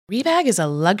Rebag is a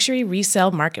luxury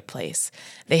resale marketplace.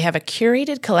 They have a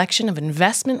curated collection of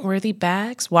investment-worthy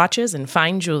bags, watches, and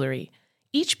fine jewelry.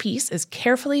 Each piece is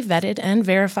carefully vetted and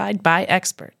verified by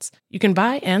experts. You can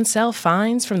buy and sell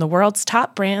finds from the world's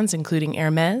top brands, including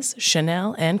Hermes,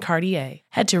 Chanel, and Cartier.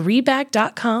 Head to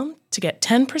Rebag.com to get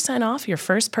 10% off your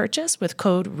first purchase with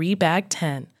code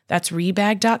REBAG10. That's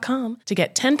Rebag.com to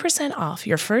get 10% off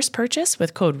your first purchase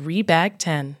with code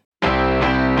REBAG10.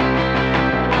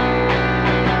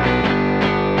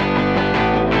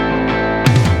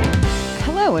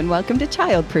 Hello and welcome to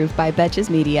Childproof by Betches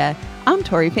Media. I'm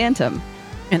Tori Phantom.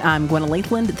 And I'm Gwen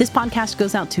Lathland. This podcast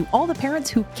goes out to all the parents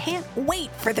who can't wait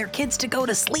for their kids to go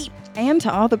to sleep. And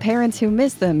to all the parents who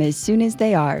miss them as soon as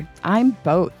they are. I'm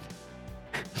both.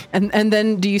 And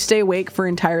then do you stay awake for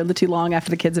entirely too long after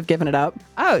the kids have given it up?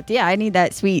 Oh, yeah, I need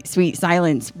that sweet, sweet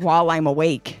silence while I'm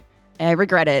awake. I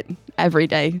regret it every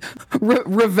day.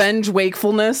 Revenge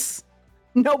wakefulness.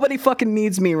 Nobody fucking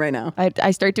needs me right now.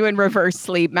 I start doing reverse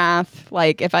sleep math.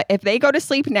 Like if they go to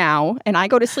sleep now and I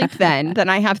go to sleep then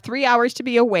I have 3 hours to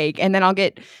be awake and then I'll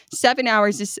get 7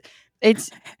 hours.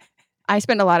 I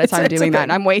spend a lot of time doing that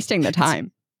and I'm wasting the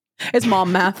time. It's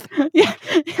mom math. yeah,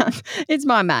 it's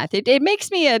mom math. It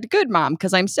makes me a good mom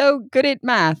because I'm so good at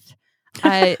math.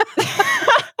 And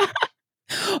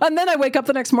then I wake up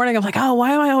the next morning. I'm like, oh,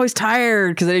 why am I always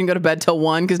tired? Because I didn't go to bed till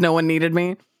 1 because no one needed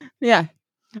me. Yeah.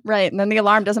 Right. And then the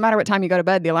alarm, doesn't matter what time you go to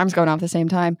bed, the alarm's going off at the same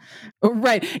time.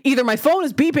 Right. Either my phone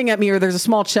is beeping at me or there's a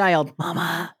small child.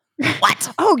 Mama.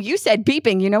 What? Oh, you said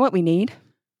beeping. You know what we need?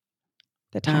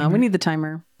 The timer. We need the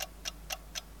timer.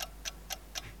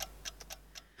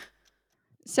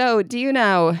 So, do you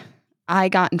know I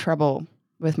got in trouble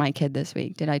with my kid this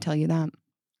week? Did I tell you that?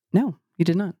 No, you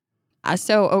did not.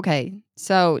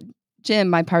 So Jim,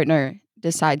 my partner,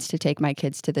 decides to take my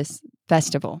kids to this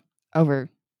festival over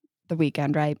the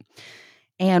weekend, right?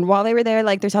 And while they were there,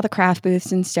 like there's all the craft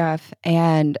booths and stuff.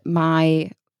 And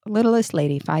my littlest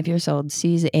lady, 5 years old,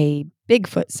 sees a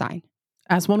Bigfoot sign.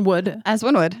 As one would.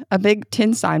 A big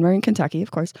tin sign. We're in Kentucky,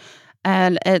 of course.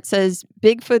 And it says,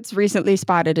 Bigfoot's recently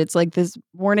spotted. It's like this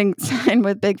warning sign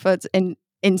with Bigfoots and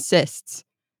insists,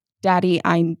 Daddy,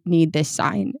 I need this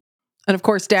sign. And of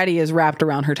course, Daddy is wrapped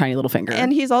around her tiny little finger.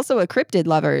 And he's also a cryptid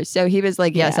lover. So he was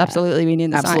like, yes, absolutely, we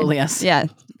need the sign. Absolutely, yes. Yeah,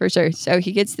 for sure. So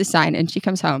he gets the sign and she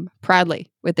comes home proudly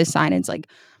with this sign. And it's like,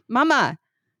 Mama,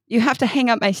 you have to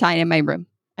hang up my sign in my room.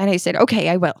 And I said, okay,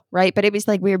 I will. Right. But it was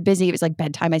like, we were busy. It was like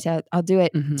bedtime. I said, I'll do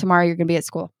it tomorrow. You're going to be at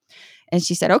school. And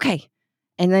she said, okay.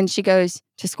 And then she goes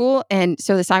to school. And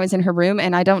so the sign was in her room.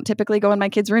 And I don't typically go in my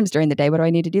kids' rooms during the day. What do I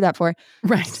need to do that for?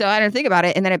 Right. So I didn't think about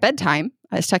it. And then at bedtime,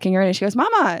 I was tucking her in and she goes,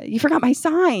 Mama, you forgot my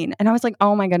sign. And I was like,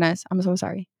 oh my goodness, I'm so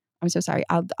sorry. I'm so sorry.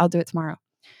 I'll do it tomorrow.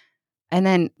 And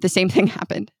then the same thing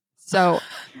happened. So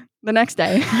the next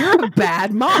day. You're a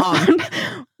bad mom.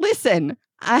 Listen,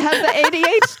 I have the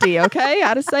ADHD, okay?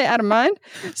 Out of sight, out of mind.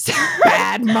 So,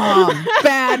 bad mom.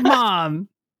 Bad mom.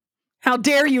 How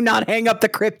dare you not hang up the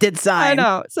cryptid sign? I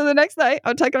know. So the next night,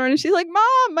 I'm tucking her in and she's like,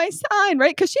 Mom, my sign,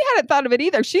 right? Because she hadn't thought of it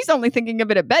either. She's only thinking of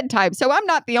it at bedtime. So I'm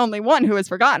not the only one who has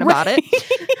forgotten about it.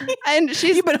 And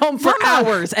You've been home for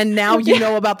hours and now you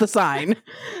know about the sign.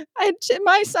 And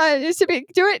my sign used to be,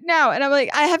 do it now. And I'm like,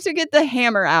 I have to get the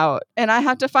hammer out and I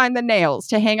have to find the nails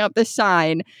to hang up the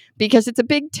sign because it's a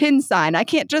big tin sign. I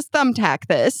can't just thumbtack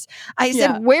this. I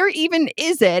said, where even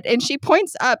is it? And she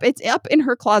points up. It's up in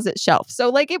her closet shelf. So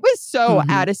like it was so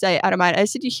out of sight, out of mind. I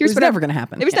said, here's what never going to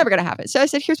happen. It was never going to happen. So I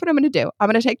said, here's what I'm going to do. I'm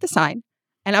going to take the sign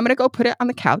and I'm going to go put it on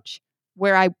the couch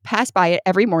where I pass by it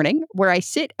every morning, where I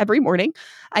sit every morning.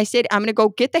 I said, I'm going to go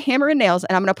get the hammer and nails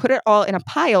and I'm going to put it all in a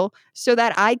pile so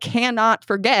that I cannot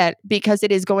forget because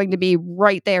it is going to be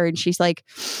right there. And she's like,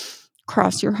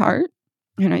 cross your heart.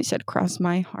 And I said, cross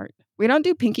my heart. We don't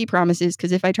do pinky promises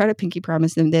because if I try to pinky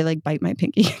promise them, they like bite my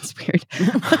pinky. It's weird.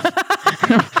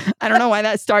 I don't know why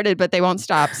that started, but they won't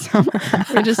stop. So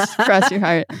we just cross your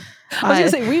heart. I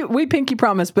was going to say, we pinky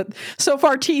promise, but so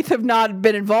far teeth have not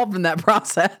been involved in that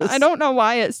process. I don't know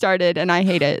why it started and I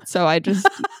hate it. So I just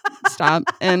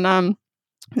stopped. And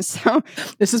so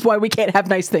this is why we can't have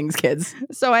nice things, kids.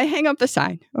 So I hang up the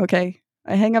sign. Okay.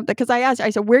 I hang up because I asked her, I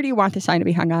said, where do you want the sign to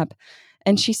be hung up?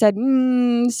 And she said,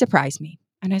 surprise me.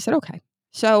 And I said, okay.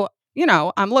 So,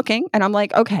 I'm looking and I'm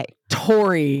like, okay.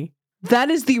 Tori, that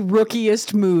is the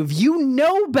rookiest move. You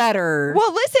know better.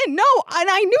 Well, listen, no. And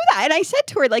I knew that. And I said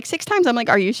to her like 6 times, I'm like,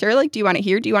 are you sure? Like, do you want it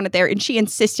here? Do you want it there? And she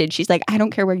insisted. She's like, I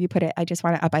don't care where you put it. I just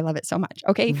want it up. I love it so much.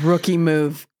 Okay. Rookie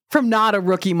move from not a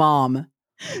rookie mom.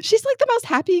 She's like the most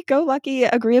happy-go-lucky,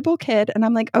 agreeable kid. And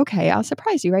I'm like, okay, I'll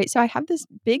surprise you, right? So I have this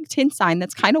big tin sign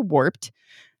that's kind of warped.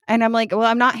 And I'm like, well,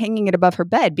 I'm not hanging it above her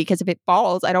bed because if it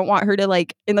falls, I don't want her to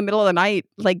like in the middle of the night,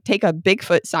 like take a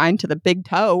Bigfoot sign to the big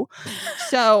toe.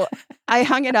 So I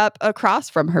hung it up across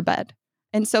from her bed.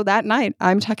 And so that night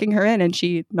I'm tucking her in and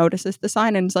she notices the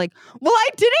sign and is like, well, I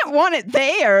didn't want it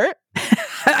there.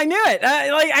 I knew it.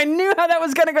 I knew how that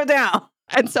was going to go down.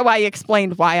 And so I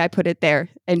explained why I put it there.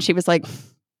 And she was like,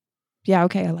 yeah,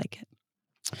 okay, I like it.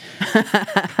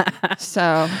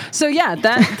 So yeah,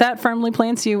 that firmly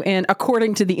plants you in,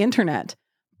 according to the internet,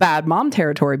 bad mom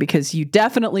territory because you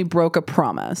definitely broke a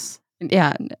promise.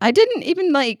 Yeah, I didn't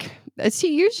even like,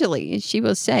 see, usually she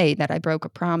will say that I broke a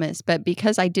promise, but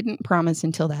because I didn't promise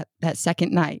until that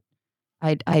second night,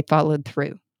 I followed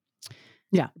through.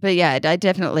 Yeah. But yeah, I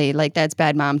definitely, like, that's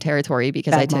bad mom territory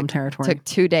because I took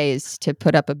 2 days to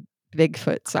put up a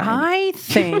Bigfoot sign. I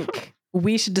think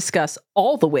we should discuss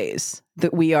all the ways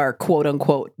that we are quote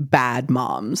unquote bad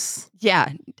moms.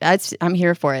 Yeah, I'm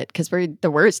here for it because we're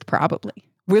the worst, probably.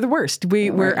 We're the worst.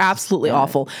 We're absolutely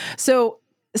awful. So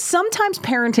sometimes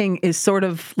parenting is sort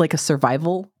of like a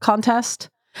survival contest.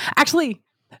 Actually,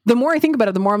 the more I think about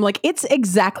it, the more I'm like, it's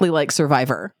exactly like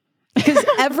Survivor because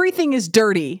everything is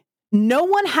dirty. No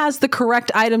one has the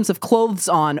correct items of clothes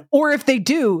on, or if they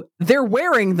do, they're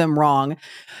wearing them wrong.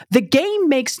 The game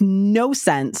makes no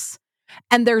sense.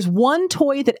 And there's one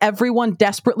toy that everyone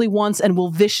desperately wants and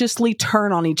will viciously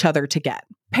turn on each other to get.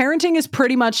 Parenting is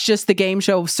pretty much just the game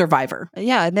show Survivor.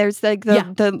 Yeah, and there's like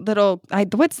the little,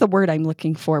 what's the word I'm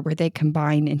looking for where they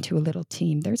combine into a little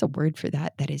team? There's a word for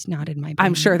that is not in my brain.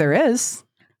 I'm sure there is.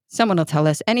 Someone will tell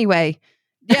us. Anyway,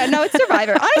 yeah, no, it's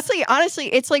Survivor.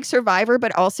 Honestly, it's like Survivor,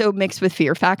 but also mixed with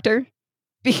Fear Factor.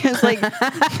 Because like,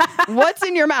 what's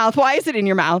in your mouth? Why is it in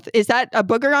your mouth? Is that a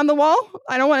booger on the wall?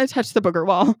 I don't want to touch the booger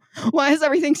wall. Why is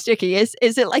everything sticky? Is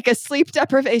it like a sleep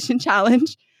deprivation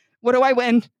challenge? What do I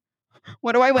win?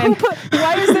 What do I win?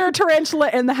 Why is there a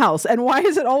tarantula in the house? And why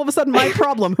is it all of a sudden my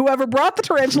problem? Whoever brought the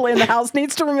tarantula in the house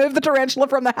needs to remove the tarantula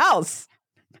from the house.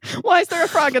 Why is there a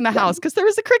frog in the house? Because there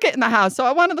was a cricket in the house. So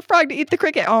I wanted the frog to eat the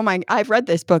cricket. Oh my, I've read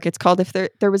this book. It's called If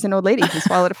There Was an Old Lady Who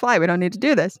Swallowed a Fly. We don't need to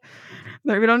do this.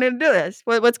 We don't need to do this.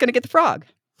 What's going to get the frog?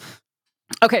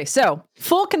 Okay, so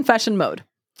full confession mode.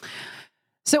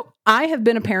 So I have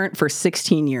been a parent for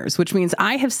 16 years, which means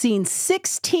I have seen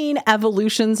 16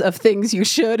 evolutions of things you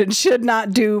should and should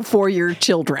not do for your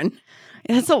children.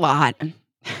 That's a lot.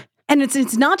 And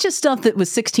it's not just stuff that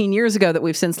was 16 years ago that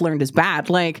we've since learned is bad.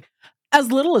 Like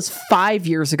as little as 5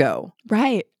 years ago.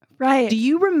 Right. Do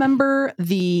you remember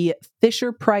the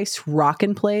Fisher-Price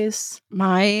Rockin' Plays?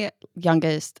 My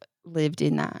youngest lived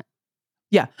in that.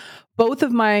 Yeah. Both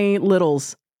of my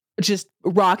littles, just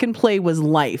rock and play was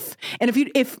life. And if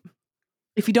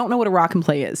you don't know what a rock and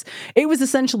play is, it was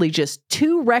essentially just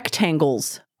two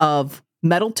rectangles of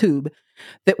metal tube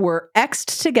that were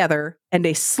X'd together and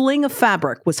a sling of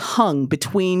fabric was hung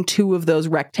between two of those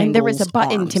rectangles. And there was a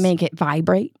button to make it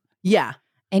vibrate. Yeah.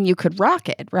 And you could rock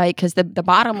it, right? Because the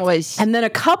bottom was... And then a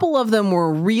couple of them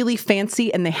were really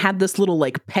fancy and they had this little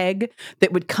like peg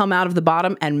that would come out of the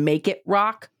bottom and make it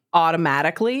rock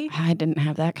automatically. I didn't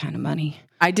have that kind of money.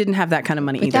 I didn't have that kind of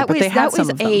money either, but they had some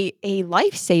of them. That was a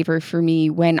lifesaver for me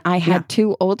when I had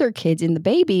two older kids in the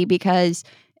baby, because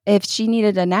if she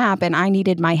needed a nap and I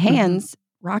needed my hands,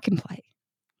 rock and play.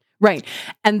 Right.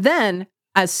 And then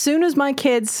as soon as my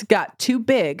kids got too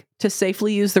big to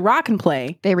safely use the rock and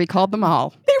play, they recalled them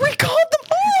all.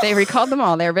 They recalled them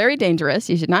all. They're very dangerous.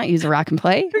 You should not use a rock and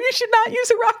play. You should not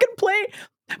use a rock and play.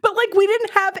 But like we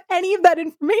didn't have any of that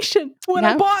information when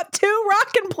I bought two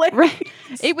rock and plays. Right.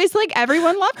 It was like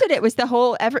everyone loved it. It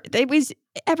was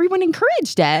everyone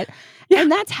encouraged it. Yeah. And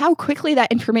that's how quickly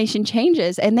that information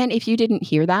changes. And then if you didn't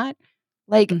hear that,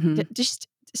 like just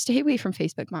stay away from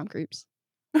Facebook mom groups.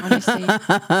 Honestly.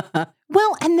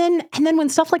 Well, and then when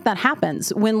stuff like that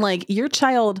happens, when like your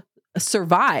child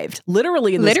survived,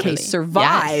 literally in this case,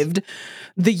 survived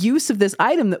the use of this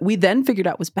item that we then figured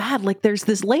out was bad. Like there's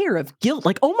this layer of guilt.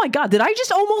 Like, oh my God, did I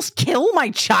just almost kill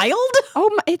my child?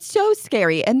 It's so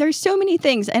scary. And there's so many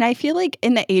things. And I feel like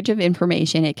in the age of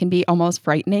information, it can be almost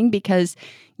frightening because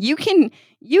you can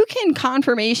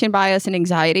confirmation bias and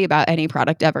anxiety about any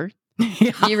product ever.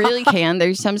 Yeah. You really can.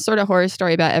 There's some sort of horror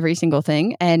story about every single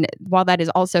thing. And while that is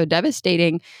also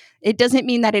devastating, it doesn't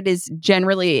mean that it is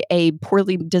generally a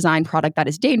poorly designed product that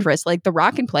is dangerous. Like the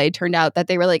rock and play turned out that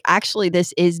they were like, actually,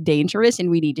 this is dangerous and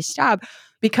we need to stop.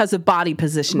 Because of body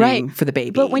positioning for the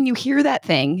baby. But when you hear that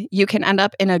thing, you can end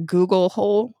up in a Google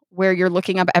hole where you're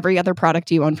looking up every other product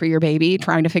you own for your baby,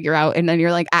 trying to figure out. And then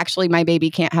you're like, actually, my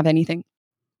baby can't have anything.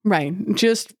 Right.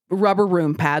 Just rubber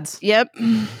room pads. Yep.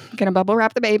 Gonna bubble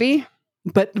wrap the baby.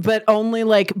 But only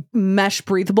like mesh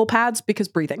breathable pads because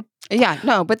breathing. Yeah,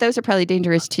 no, but those are probably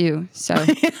dangerous too. So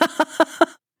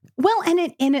well, and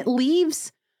it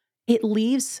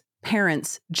leaves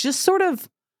parents just sort of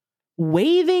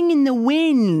waving in the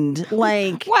wind,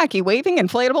 like wacky waving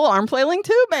inflatable arm flailing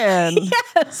tube man.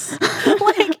 Yes.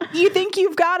 Like you think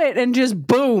you've got it and just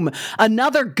boom,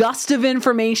 another gust of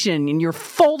information and you're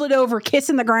folded over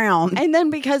kissing the ground. And then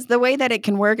because the way that it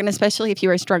can work, and especially if you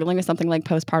are struggling with something like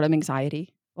postpartum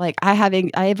anxiety, like I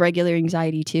have regular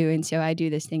anxiety too. And so I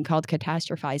do this thing called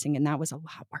catastrophizing, and that was a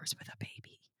lot worse with a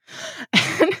baby.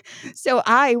 So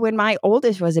when my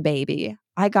oldest was a baby,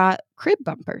 I got crib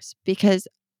bumpers because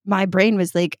my brain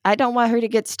was like, I don't want her to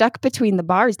get stuck between the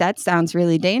bars. That sounds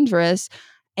really dangerous.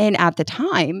 And at the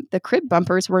time, the crib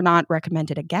bumpers were not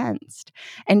recommended against.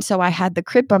 And so I had the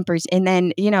crib bumpers. And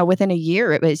then, within a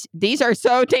year, it was, these are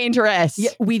so dangerous. Yeah,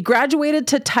 we graduated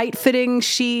to tight fitting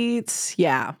sheets.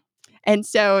 Yeah. And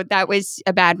so that was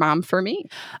a bad mom for me.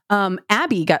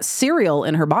 Abby got cereal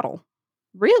in her bottle.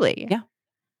 Really? Yeah.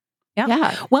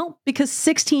 Yeah. Well, because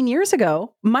 16 years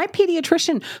ago, my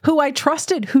pediatrician, who I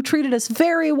trusted, who treated us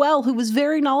very well, who was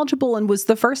very knowledgeable and was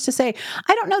the first to say,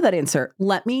 I don't know that answer.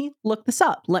 Let me look this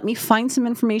up. Let me find some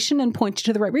information and point you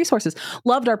to the right resources.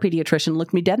 Loved our pediatrician,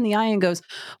 looked me dead in the eye and goes,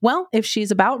 well, if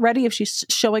she's about ready, if she's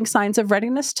showing signs of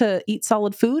readiness to eat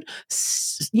solid food,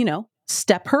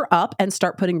 step her up and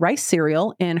start putting rice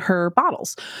cereal in her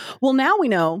bottles. Well, now we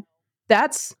know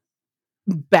that's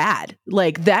bad.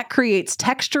 Like that creates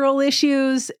textural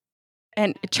issues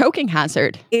and choking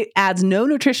hazard. It adds no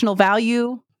nutritional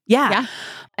value. Yeah.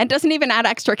 And doesn't even add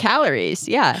extra calories.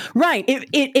 Yeah. Right.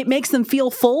 It makes them feel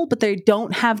full, but they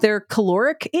don't have their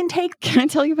caloric intake. Can I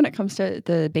tell you when it comes to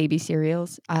the baby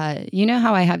cereals? You know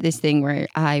how I have this thing where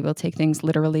I will take things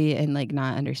literally and like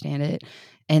not understand it.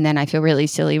 And then I feel really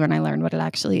silly when I learn what it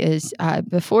actually is.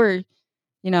 Before,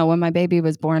 when my baby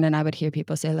was born and I would hear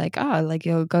people say like, oh, like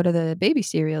you'll go to the baby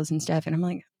cereals and stuff. And I'm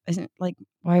like, isn't like,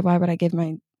 why would I give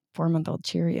my 4-month-old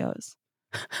Cheerios?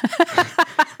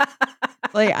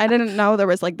 Like, I didn't know there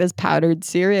was like this powdered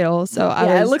cereal. So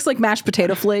it looks like mashed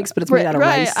potato flakes, but it's made out of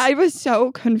rice. I was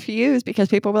so confused because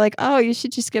people were like, oh, you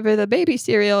should just give her the baby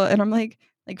cereal. And I'm like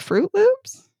Fruit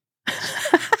Loops?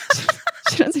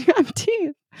 She doesn't even have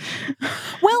teeth.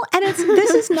 Well, and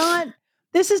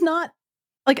this is not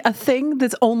like a thing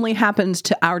that's only happened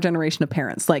to our generation of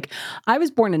parents. Like I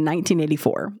was born in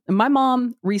 1984 and my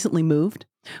mom recently moved,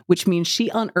 which means she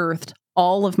unearthed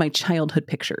all of my childhood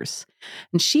pictures.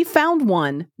 And she found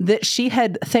one that she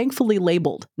had thankfully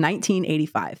labeled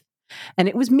 1985. And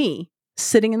it was me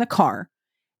sitting in the car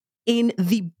in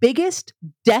the biggest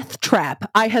death trap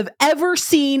I have ever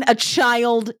seen a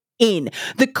child in.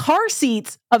 The car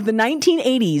seats of the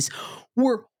 1980s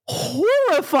were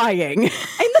horrifying. And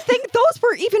the thing, those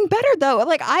were even better though.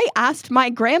 Like I asked my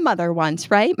grandmother once,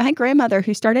 right? My grandmother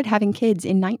who started having kids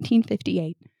in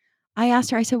 1958. I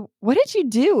asked her, I said, what did you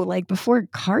do like before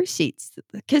car seats?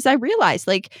 Because I realized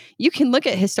like you can look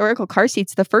at historical car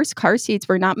seats. The first car seats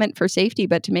were not meant for safety,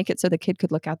 but to make it so the kid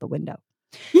could look out the window.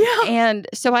 Yeah. And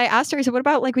so I asked her, I said, what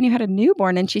about like when you had a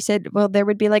newborn? And she said, well, there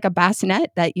would be like a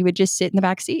bassinet that you would just sit in the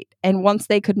back seat. And once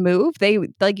they could move,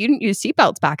 you didn't use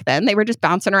seatbelts back then. They were just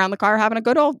bouncing around the car, having a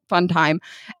good old fun time.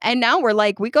 And now we're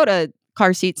like, we go to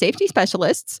car seat safety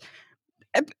specialists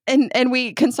and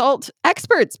we consult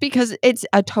experts because it's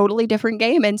a totally different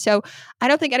game. And so I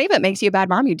don't think any of it makes you a bad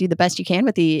mom. You do the best you can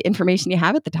with the information you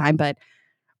have at the time. But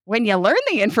when you learn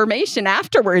the information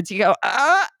afterwards, you go,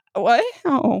 what?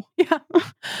 Oh, yeah.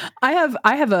 I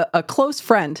have a close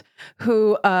friend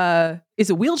who is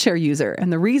a wheelchair user.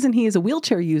 And the reason he is a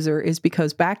wheelchair user is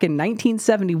because back in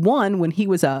 1971, when he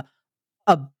was a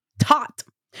tot,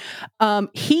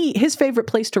 his favorite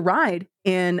place to ride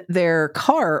in their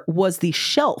car was the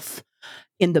shelf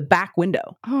in the back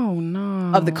window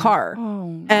of the car. Oh,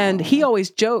 no. And he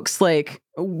always jokes, like,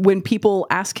 when people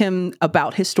ask him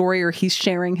about his story or he's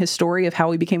sharing his story of how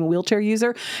he became a wheelchair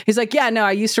user, he's like, yeah, no,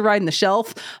 I used to ride in the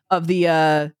shelf of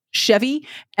the Chevy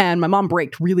and my mom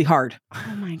braked really hard.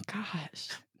 Oh my gosh.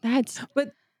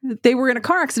 But they were in a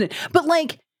car accident. But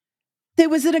like, there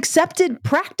was an accepted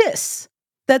practice.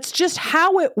 That's just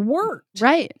how it worked.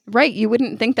 Right. You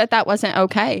wouldn't think that wasn't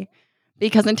okay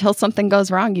because until something goes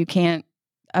wrong, you can't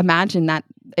imagine that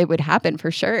it would happen for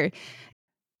sure.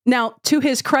 Now, to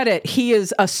his credit, he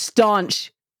is a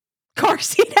staunch car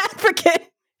seat advocate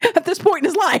at this point in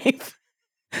his life.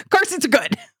 Car seats are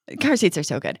good. Car seats are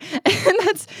so good. And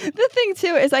that's the thing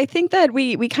too, is I think that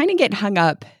we kind of get hung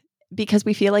up because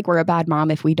we feel like we're a bad mom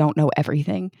if we don't know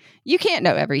everything. You can't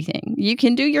know everything. You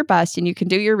can do your best and you can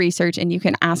do your research and you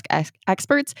can ask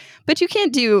experts, but you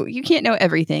can't know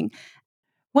everything.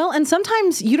 Well, and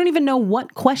sometimes you don't even know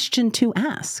what question to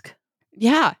ask.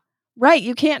 Yeah, right.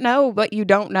 You can't know what you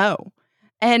don't know.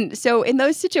 And so in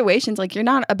those situations, like, you're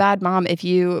not a bad mom if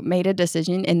you made a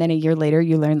decision and then a year later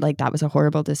you learned like that was a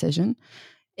horrible decision.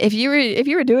 If you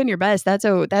were doing your best, that's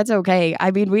okay.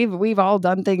 I mean, we've all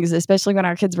done things, especially when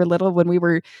our kids were little, when we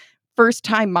were first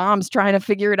time moms trying to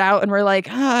figure it out, and we're like,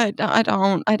 I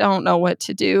don't know what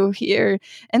to do here.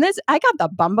 And this, I got the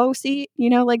Bumbo seat,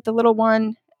 like the little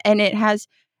one, and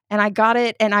I got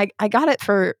it, and I got it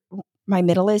for my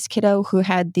middleest kiddo, who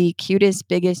had the cutest,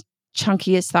 biggest,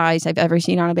 chunkiest thighs I've ever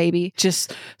seen on a baby.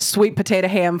 Just sweet potato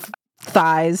ham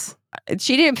thighs.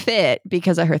 She didn't fit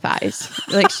because of her thighs.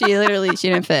 Like, she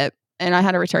didn't fit, and I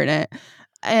had to return it.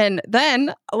 And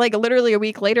then, like, literally a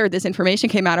week later, this information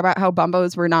came out about how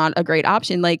Bumbos were not a great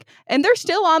option. Like, and they're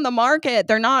still on the market.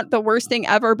 They're not the worst thing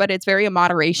ever, but it's very a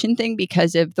moderation thing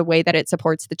because of the way that it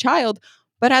supports the child.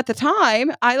 But at the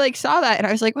time, I saw that and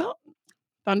I was like, well,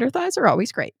 thunder thighs are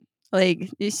always great. Like,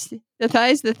 the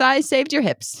thighs saved your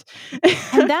hips.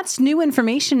 And that's new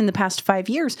information in the past 5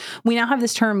 years. We now have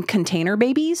this term container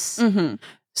babies. Mm-hmm.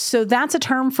 So that's a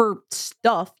term for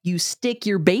stuff you stick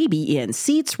your baby in.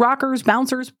 Seats, rockers,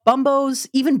 bouncers, Bumbos,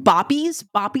 even boppies.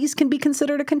 Boppies can be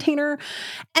considered a container.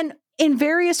 And in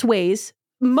various ways,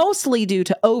 mostly due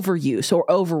to overuse or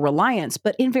over-reliance,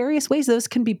 but in various ways, those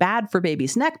can be bad for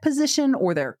baby's neck position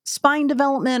or their spine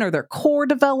development or their core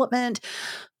development.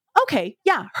 Okay,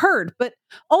 yeah, heard. But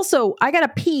also, I gotta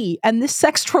pee, and this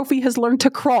sex trophy has learned to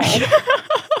crawl.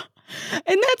 But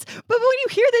when you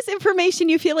hear this information,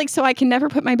 you feel like, so I can never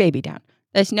put my baby down.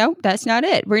 That's not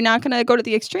it. We're not going to go to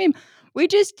the extreme.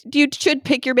 You should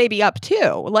pick your baby up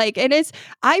too. Like,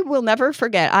 I will never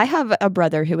forget. I have a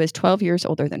brother who is 12 years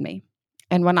older than me.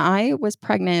 And when I was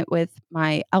pregnant with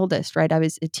my eldest, right, I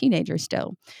was a teenager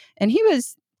still, and he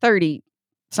was 30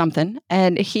 something,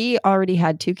 and he already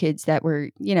had 2 kids that were,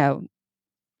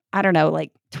 I don't know,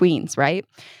 like tweens, right?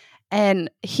 And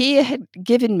he had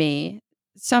given me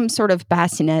some sort of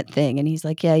bassinet thing. And he's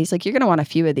like, you're going to want a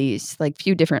few of these, like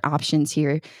few different options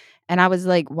here. And I was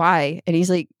like, why? And he's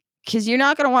like, because you're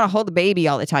not going to want to hold the baby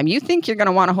all the time. You think you're going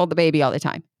to want to hold the baby all the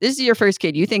time. This is your first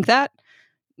kid. You think that?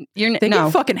 They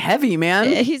get fucking heavy, man.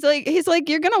 He's like,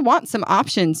 you're going to want some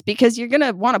options because you're going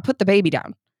to want to put the baby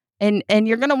down. And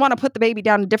you're going to want to put the baby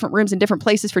down in different rooms and different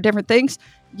places for different things.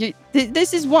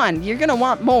 This is one. You're going to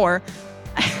want more.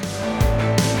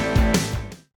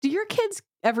 Do your kids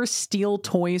ever steal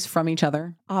toys from each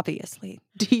other? Obviously.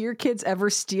 Do your kids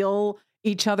ever steal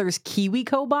each other's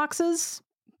KiwiCo boxes?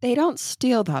 They don't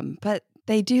steal them, but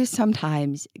they do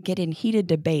sometimes get in heated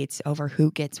debates over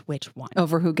who gets which one.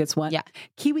 Over who gets what? Yeah.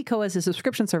 KiwiCo is a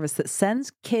subscription service that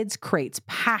sends kids crates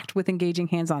packed with engaging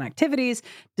hands-on activities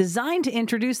designed to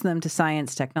introduce them to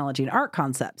science, technology, and art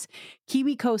concepts.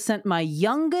 KiwiCo sent my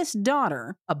youngest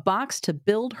daughter a box to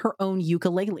build her own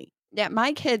ukulele. Yeah,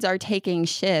 my kids are taking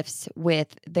shifts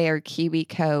with their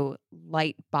KiwiCo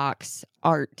Lightbox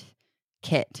art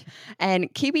kit.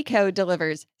 And KiwiCo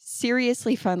delivers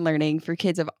seriously fun learning for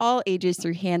kids of all ages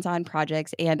through hands-on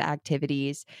projects and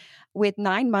activities. With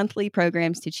 9 monthly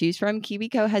programs to choose from,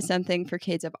 KiwiCo has something for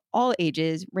kids of all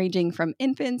ages, ranging from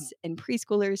infants and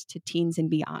preschoolers to teens and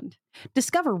beyond.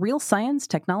 Discover real science,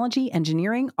 technology,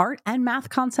 engineering, art, and math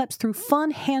concepts through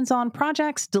fun hands-on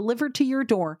projects delivered to your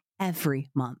door every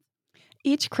month.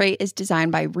 Each crate is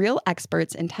designed by real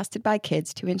experts and tested by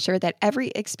kids to ensure that every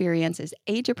experience is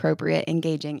age-appropriate,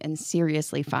 engaging, and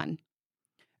seriously fun.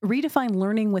 Redefine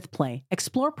learning with play.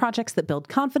 Explore projects that build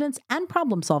confidence and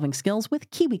problem-solving skills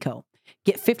with KiwiCo.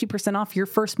 Get 50% off your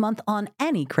first month on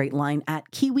any crate line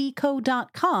at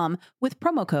kiwico.com with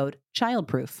promo code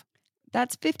CHILDPROOF.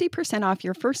 That's 50% off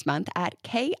your first month at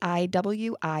kiwico.com,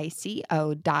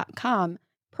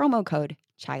 promo code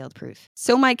childproof.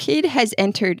 So my kid has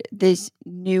entered this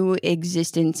new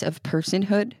existence of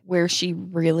personhood where she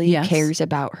really cares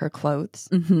about her clothes.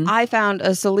 Mm-hmm. I found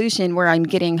a solution where I'm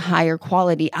getting higher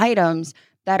quality items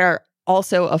that are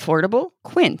also affordable.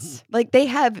 Quince. Like they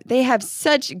have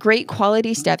such great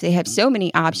quality stuff. They have so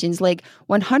many options, like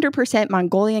 100%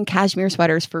 Mongolian cashmere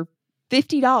sweaters for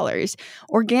 $50,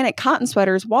 organic cotton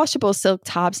sweaters, washable silk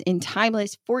tops, and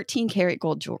timeless 14-karat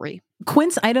gold jewelry.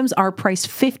 Quince items are priced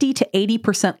 50 to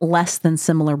 80% less than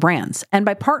similar brands. And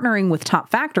by partnering with top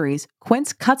factories,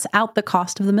 Quince cuts out the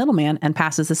cost of the middleman and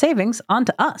passes the savings on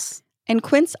to us. And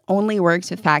Quince only works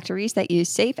with factories that use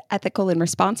safe, ethical, and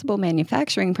responsible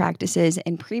manufacturing practices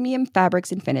and premium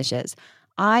fabrics and finishes.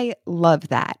 I love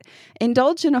that.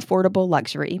 Indulge in affordable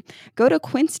luxury. Go to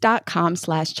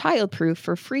quince.com/childproof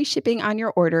for free shipping on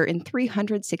your order and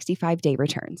 365-day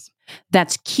returns.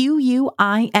 That's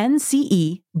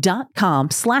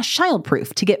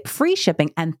QUINCE.com/childproof to get free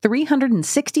shipping and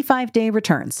 365-day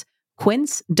returns.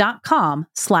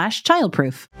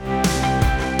 Quince.com/childproof.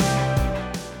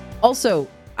 Also,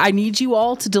 I need you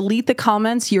all to delete the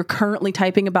comments you're currently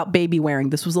typing about baby wearing.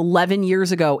 This was 11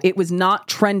 years ago. It was not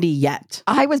trendy yet.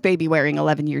 I was baby wearing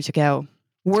 11 years ago.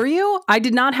 Were you? I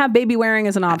did not have baby wearing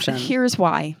as an option. Here's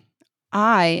why.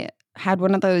 I had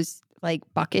one of those like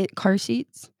bucket car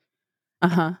seats.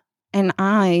 Uh-huh. And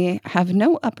I have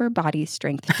no upper body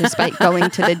strength despite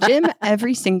going to the gym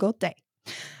every single day.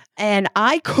 And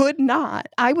I could not.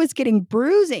 I was getting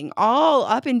bruising all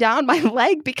up and down my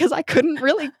leg because I couldn't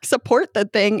really support the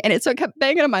thing. And it so kept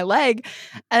banging on my leg.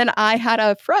 And I had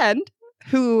a friend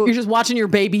who... You're just watching your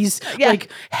baby's like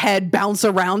head bounce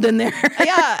around in there.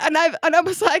 Yeah. And I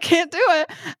was like, I can't do it.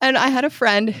 And I had a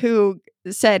friend who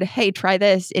said, hey, try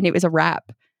this. And it was a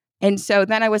wrap. And so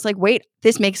then I was like, wait,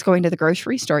 this makes going to the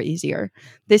grocery store easier.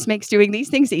 This makes doing these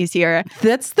things easier.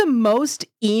 That's the most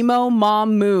emo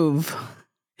mom move.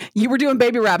 You were doing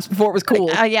baby wraps before it was cool.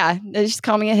 Yeah, they just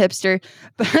call me a hipster.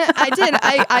 But I did.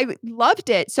 I loved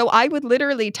it. So I would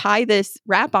literally tie this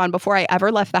wrap on before I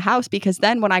ever left the house, because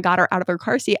then when I got her out of her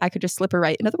car seat, I could just slip her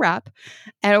right into the wrap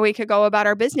and we could go about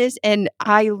our business. And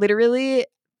I literally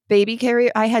baby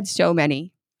carry. I had so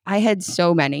many.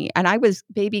 And I was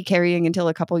baby carrying until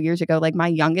a couple years ago. Like my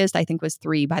youngest, I think, was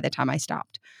 3 by the time I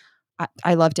stopped.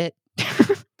 I loved it.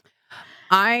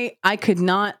 I could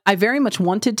not, I very much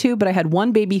wanted to, but I had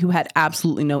one baby who had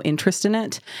absolutely no interest in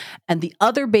it. And the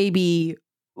other baby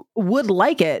would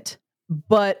like it,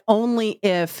 but only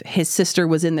if his sister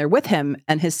was in there with him,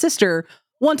 and his sister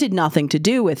wanted nothing to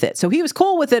do with it. So he was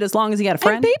cool with it as long as he had a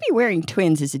friend. And baby wearing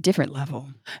twins is a different level.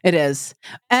 It is.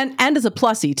 And as a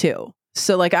plussy too.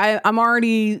 So like I'm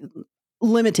already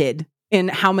limited in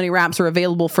how many wraps are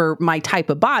available for my type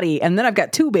of body. And then I've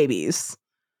got 2 babies.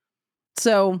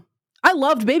 So I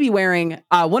loved baby wearing.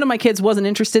 One of my kids wasn't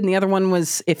interested and the other one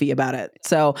was iffy about it.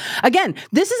 So again,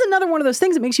 this is another one of those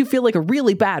things that makes you feel like a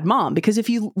really bad mom, because if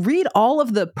you read all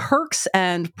of the perks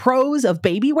and pros of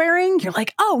baby wearing, you're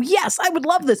like, oh yes, I would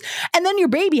love this. And then your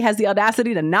baby has the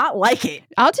audacity to not like it.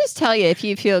 I'll just tell you, if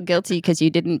you feel guilty because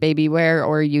you didn't baby wear,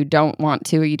 or you don't want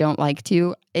to, or you don't like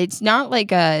to, it's not like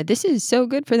this is so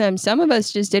good for them. Some of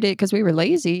us just did it because we were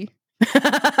lazy.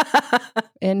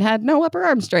 And had no upper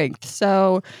arm strength.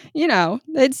 So,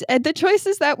 it's the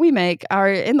choices that we make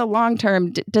are in the long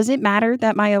term. Does it matter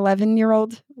that my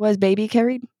 11-year-old was baby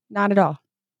carried? Not at all.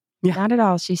 Yeah. Not at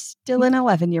all. She's still an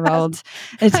 11-year-old.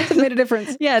 It hasn't made a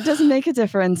difference. Yeah, it doesn't make a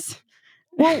difference.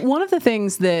 Well, one of the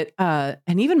things that,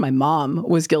 and even my mom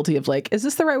was guilty of, like, is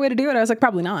this the right way to do it? I was like,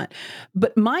 probably not.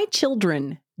 But my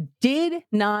children did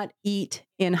not eat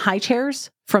in high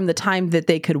chairs from the time that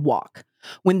they could walk.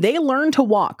 When they learned to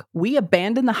walk, we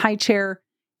abandoned the high chair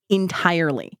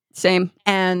entirely. Same.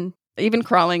 And even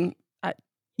crawling.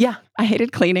 I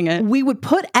hated cleaning it. We would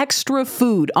put extra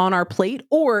food on our plate,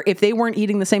 or if they weren't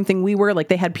eating the same thing we were, like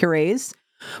they had purees,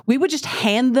 we would just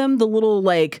hand them the little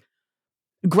like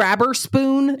grabber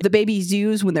spoon the babies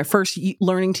use when they're first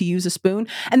learning to use a spoon.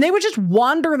 And they would just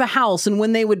wander the house. And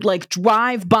when they would like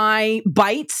drive by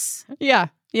bites. Yeah.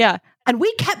 Yeah. And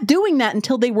we kept doing that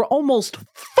until they were almost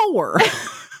 4.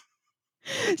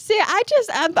 See,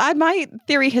 my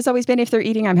theory has always been, if they're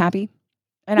eating, I'm happy.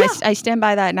 And I stand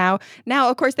by that now.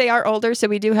 Now, of course, they are older, so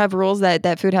we do have rules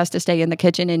that food has to stay in the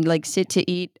kitchen and like sit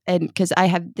to eat. And because I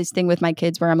have this thing with my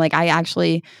kids where I'm like, I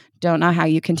actually don't know how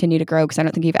you continue to grow, because I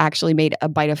don't think you've actually made a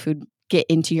bite of food get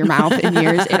into your mouth in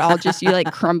years. It all just, you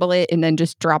like crumble it and then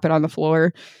just drop it on the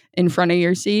floor in front of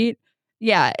your seat.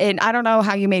 Yeah, and I don't know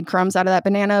how you made crumbs out of that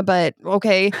banana, but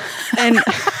okay. And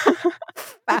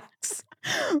facts.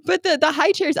 But the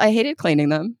high chairs, I hated cleaning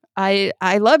them.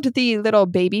 I loved the little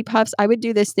baby puffs. I would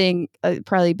do this thing,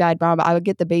 probably bad mom. I would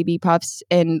get the baby puffs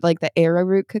and like the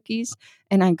arrowroot cookies,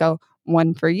 and I'd go,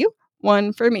 1 for you,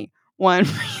 1 for me, 1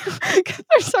 for you.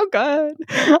 They're so good.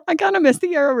 I kind of miss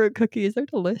the arrowroot cookies. They're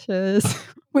delicious.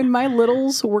 When my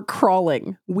littles were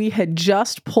crawling, we had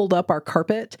just pulled up our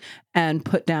carpet and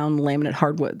put down laminate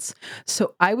hardwoods.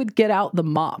 So I would get out the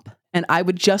mop and I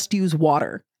would just use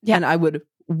water. Yeah. And I would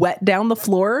wet down the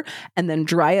floor and then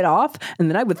dry it off. And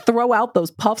then I would throw out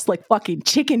those puffs like fucking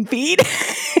chicken feed.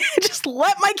 Just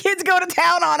let my kids go to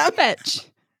town on them. Fetch.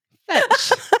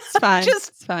 It's fine.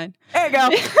 It's fine. There you go.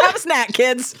 Have a snack,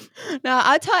 kids. No,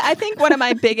 I'll tell you, I think one of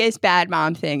my biggest bad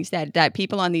mom things that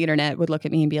people on the internet would look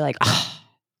at me and be like, oh,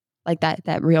 like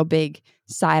that real big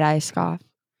side eye scoff.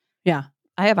 Yeah.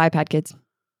 I have iPad kids.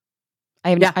 I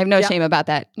have no shame about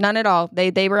that. None at all.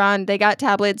 They got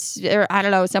tablets, or I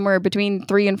don't know, somewhere between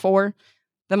 3 and 4.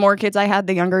 The more kids I had,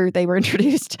 the younger they were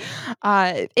introduced.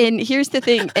 And here's the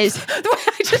thing is...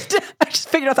 I just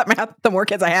figured out that math. The more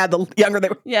kids I had, the younger they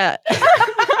were. Yeah.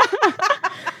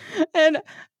 And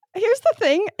here's the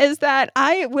thing is that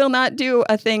I will not do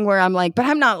a thing where I'm like, but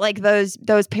I'm not like those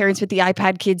parents with the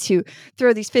iPad kids who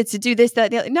throw these fits to do this,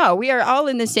 that, the other. No, we are all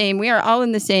in the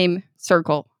same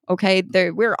circle. Okay,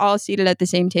 we're all seated at the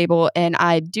same table, and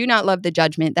I do not love the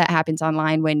judgment that happens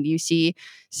online when you see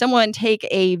someone take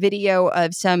a video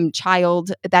of some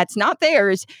child that's not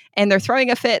theirs, and they're throwing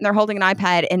a fit and they're holding an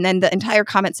iPad, and then the entire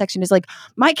comment section is like,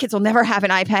 "My kids will never have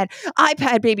an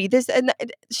iPad, baby." This and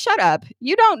shut up.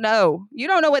 You don't know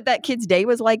what that kid's day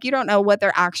was like. You don't know what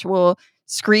their actual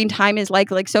screen time is like.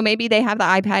 So maybe they have the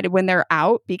iPad when they're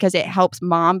out because it helps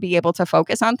mom be able to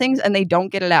focus on things, and they don't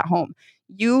get it at home.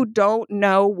 You don't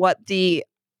know what the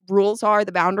rules are,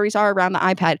 the boundaries are around the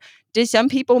iPad. Do some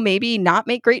people maybe not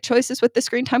make great choices with the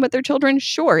screen time with their children?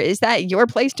 Sure. Is that your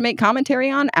place to make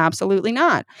commentary on? Absolutely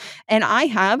not. And I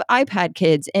have iPad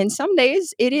kids, and some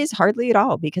days it is hardly at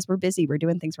all because we're busy, we're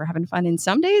doing things, we're having fun. And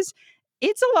some days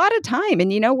it's a lot of time.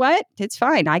 And you know what? It's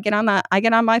fine. I get on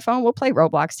my phone. We'll play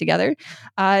Roblox together.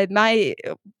 My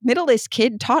middleest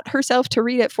kid taught herself to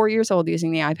read at 4 years old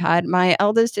using the iPad. My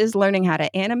eldest is learning how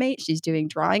to animate. She's doing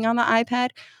drawing on the iPad.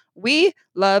 We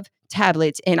love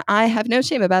tablets, and I have no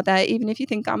shame about that, even if you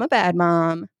think I'm a bad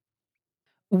mom.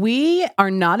 We are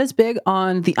not as big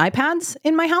on the iPads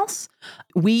in my house.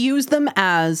 We use them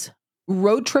as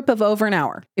road trip of over an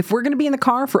hour. If we're going to be in the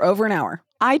car for over an hour.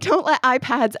 I don't let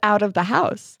iPads out of the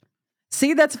house.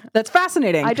 See, that's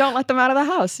fascinating. I don't let them out of the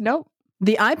house. Nope.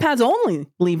 The iPads only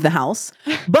leave the house,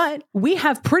 but we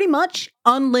have pretty much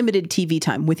unlimited TV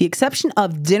time, with the exception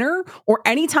of dinner or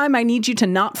anytime I need you to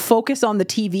not focus on the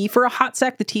TV for a hot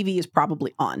sec, the TV is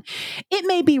probably on. It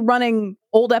may be running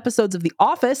old episodes of The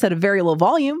Office at a very low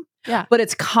volume, but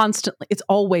it's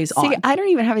always on. See, I don't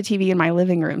even have a TV in my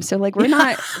living room. So like we're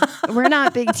not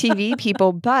big TV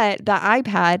people, but the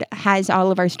iPad has all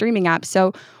of our streaming apps.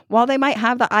 So while they might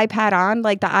have the iPad on,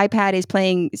 like the iPad is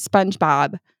playing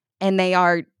SpongeBob, and they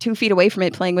are 2 feet away from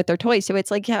it playing with their toys. So it's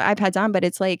like, yeah, iPad's on, but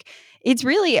it's like, it's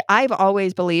really, I've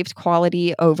always believed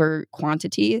quality over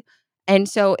quantity. And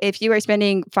so if you are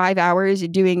spending 5 hours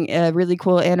doing a really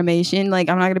cool animation, like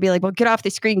I'm not going to be like, well, get off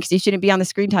the screen because you shouldn't be on the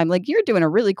screen time. Like you're doing a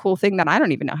really cool thing that I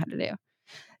don't even know how to do.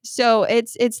 So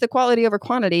it's the quality over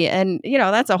quantity. And,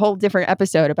 that's a whole different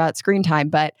episode about screen time.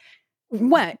 But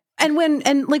what? And when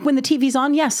the TV's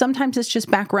on, yes, sometimes it's just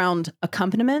background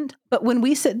accompaniment. But when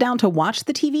we sit down to watch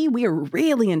the TV, we are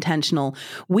really intentional.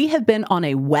 We have been on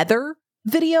a weather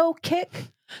video kick.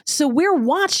 So we're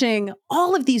watching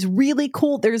all of these really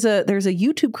cool. There's a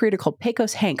YouTube creator called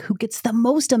Pecos Hank who gets the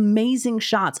most amazing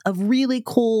shots of really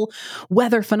cool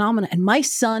weather phenomena. And my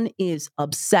son is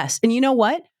obsessed. And you know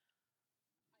what?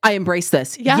 I embrace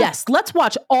this. Yeah. Yes. Let's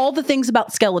watch all the things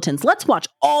about skeletons. Let's watch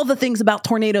all the things about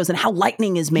tornadoes and how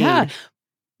lightning is made.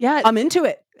 Yeah. I'm into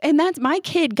it. And that's my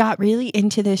kid got really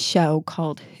into this show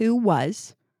called Who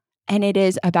Was, and it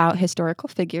is about historical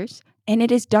figures, and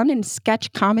it is done in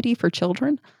sketch comedy for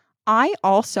children. I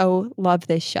also love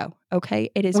this show. Okay.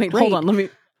 It is great. Hold on.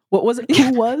 What was it?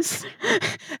 Who Was?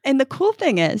 And the cool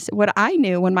thing is, what I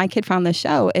knew when my kid found the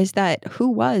show is that Who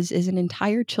Was is an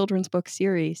entire children's book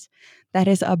series that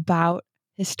is about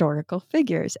historical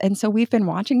figures. And so we've been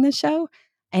watching this show,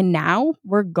 and now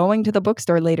we're going to the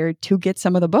bookstore later to get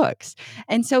some of the books.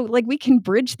 And so like we can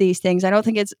bridge these things. I don't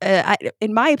think it's,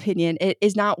 in my opinion, it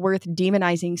is not worth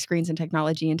demonizing screens and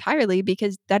technology entirely,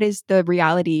 because that is the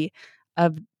reality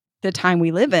of the time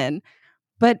we live in.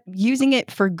 But using it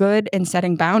for good and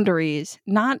setting boundaries,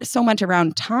 not so much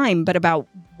around time, but about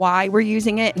why we're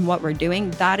using it and what we're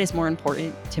doing, that is more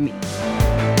important to me.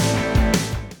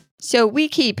 So we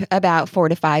keep about 4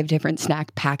 to 5 different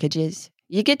snack packages.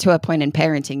 You get to a point in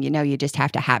parenting, you just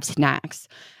have to have snacks.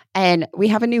 And we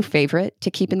have a new favorite to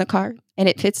keep in the car, and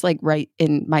it fits like right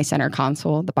in my center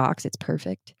console, the box. It's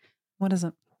perfect. What is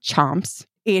it? Chomps.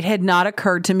 It had not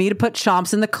occurred to me to put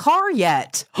Chomps in the car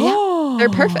yet. Yeah, they're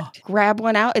perfect. Grab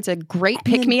one out. It's a great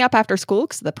pick-me-up after school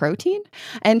because of the protein.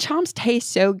 And Chomps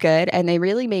taste so good, and they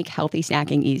really make healthy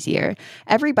snacking easier.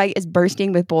 Every bite is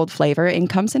bursting with bold flavor and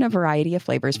comes in a variety of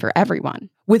flavors for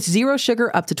everyone. With 0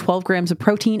 sugar, up to 12 grams of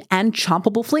protein, and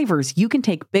chompable flavors, you can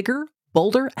take bigger,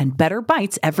 bolder, and better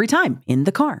bites every time in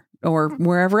the car or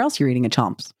wherever else you're eating a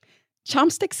Chomps.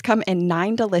 Chompsticks come in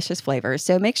 9 delicious flavors,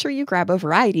 so make sure you grab a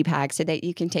variety pack so that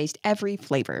you can taste every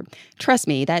flavor. Trust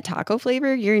me, that taco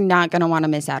flavor, you're not going to want to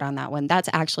miss out on that one. That's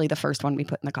actually the first one we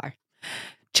put in the car.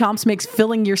 Chomps makes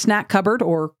filling your snack cupboard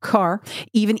or car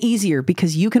even easier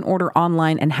because you can order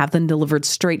online and have them delivered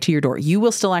straight to your door. You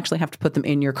will still actually have to put them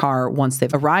in your car once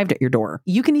they've arrived at your door.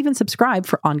 You can even subscribe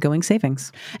for ongoing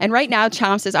savings. And right now,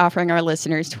 Chomps is offering our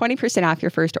listeners 20% off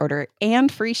your first order and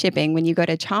free shipping when you go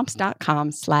to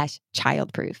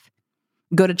chomps.com/childproof.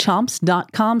 Go to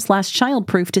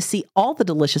chomps.com/childproof to see all the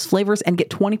delicious flavors and get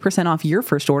 20% off your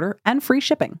first order and free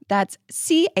shipping. That's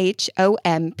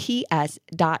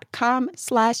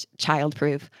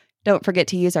CHOMPS.com/childproof. Don't forget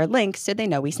to use our link so they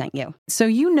know we sent you. So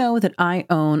you know that I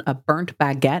own a burnt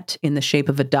baguette in the shape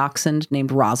of a dachshund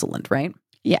named Rosalind, right?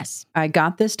 Yes. I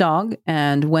got this dog,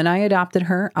 and when I adopted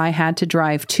her, I had to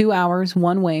drive 2 hours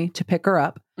one way to pick her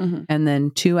up, and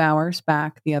then 2 hours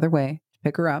back the other way to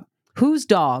pick her up. Whose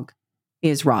dog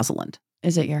is Rosalind?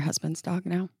 Is it your husband's dog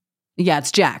now? Yeah,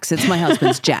 it's Jax. It's my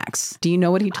husband's Jax. Do you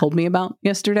know what he told me about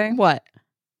yesterday? What?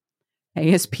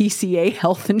 ASPCA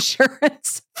health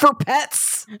insurance for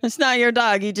pets. It's not your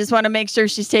dog. You just want to make sure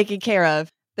she's taken care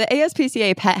of. The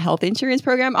ASPCA Pet Health Insurance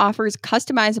Program offers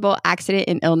customizable accident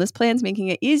and illness plans, making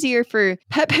it easier for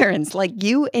pet parents like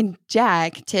you and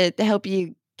Jack to help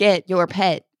you get your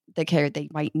pet the care they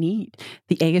might need.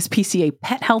 The ASPCA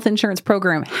Pet Health Insurance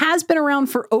Program has been around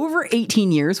for over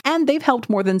 18 years, and they've helped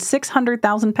more than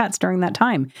 600,000 pets during that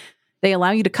time. They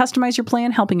allow you to customize your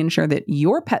plan, helping ensure that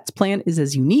your pet's plan is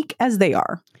as unique as they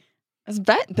are. As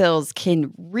vet bills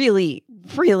can really,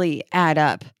 really add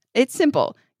up. It's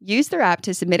simple. Use their app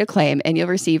to submit a claim, and you'll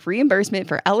receive reimbursement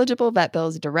for eligible vet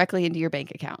bills directly into your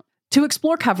bank account. To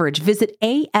explore coverage, visit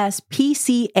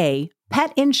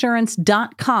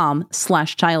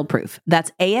aspcapetinsurance.com/childproof.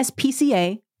 That's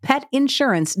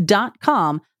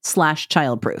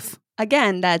aspcapetinsurance.com/childproof.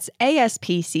 Again, that's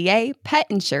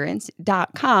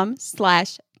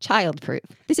aspcapetinsurance.com/childproof.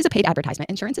 This is a paid advertisement.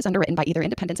 Insurance is underwritten by either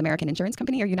Independence American Insurance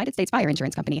Company or United States Fire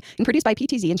Insurance Company and produced by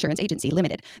PTZ Insurance Agency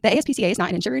Limited. The ASPCA is not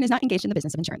an insurer and is not engaged in the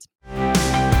business of insurance.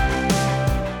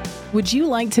 Would you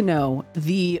like to know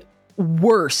the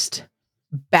worst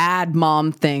bad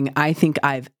mom thing I think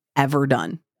I've ever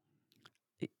done?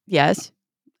 Yes.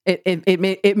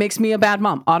 It makes me a bad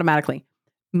mom automatically.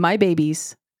 My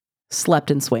babies slept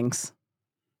in swings.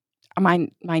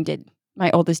 Mine did. My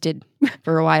oldest did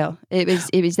for a while.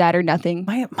 It was that or nothing.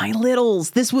 My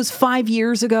littles. This was 5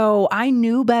 years ago. I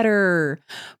knew better.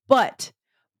 But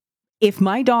if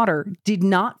my daughter did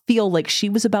not feel like she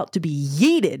was about to be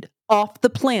yeeted off the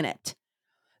planet,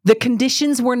 the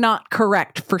conditions were not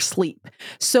correct for sleep.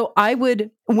 So I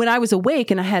would, when I was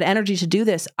awake and I had energy to do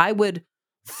this, I would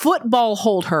football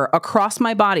hold her across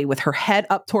my body with her head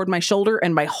up toward my shoulder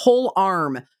and my whole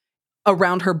arm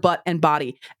around her butt and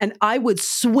body. And I would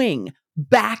swing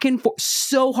back and forth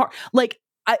so hard. Like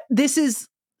this is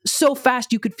so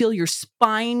fast you could feel your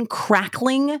spine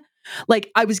crackling.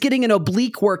 Like I was getting an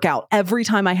oblique workout every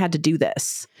time I had to do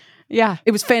this. Yeah.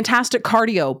 It was fantastic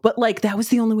cardio, but like that was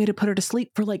the only way to put her to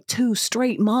sleep for like 2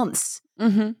 straight months.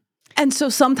 Mm-hmm. And so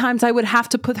sometimes I would have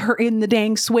to put her in the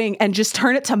dang swing and just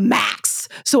turn it to max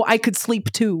so I could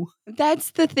sleep too.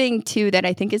 That's the thing too that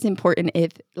I think is important.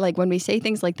 If like when we say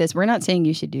things like this, we're not saying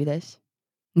you should do this.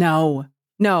 No,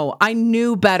 I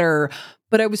knew better,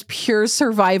 but I was pure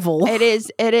survival. It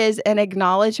is an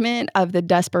acknowledgement of the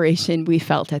desperation we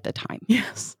felt at the time.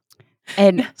 Yes.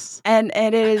 And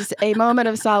it is a moment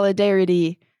of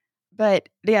solidarity. But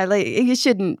yeah, like you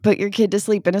shouldn't put your kid to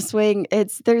sleep in a swing.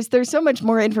 There's so much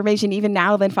more information even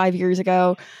now than 5 years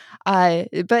ago.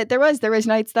 But there was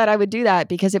nights that I would do that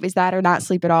because it was that or not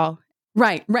sleep at all.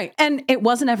 Right. And it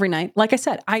wasn't every night. Like I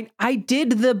said, I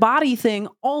did the body thing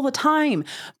all the time,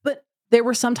 but there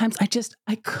were sometimes I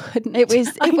couldn't. It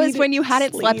was when you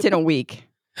hadn't slept in a week.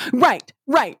 Right.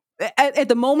 At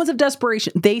the moments of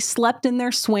desperation, they slept in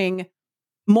their swing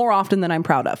more often than I'm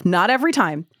proud of. Not every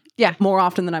time. Yeah. More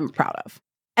often than I'm proud of.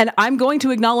 And I'm going to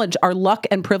acknowledge our luck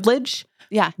and privilege.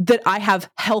 Yeah. That I have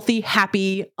healthy,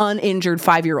 happy, uninjured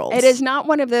 5-year-olds. It is not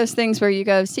one of those things where you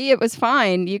go, see, it was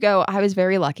fine. You go, I was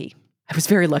very lucky. I was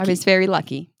very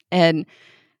lucky. And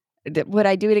would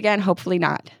I do it again? Hopefully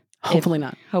not. Hopefully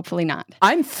not. Hopefully not.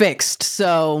 I'm fixed,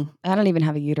 so. I don't even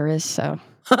have a uterus, so.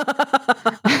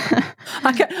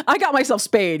 I got myself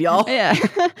spayed, y'all. Yeah.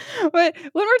 But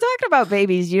when we're talking about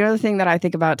babies, you know the thing that I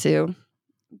think about too?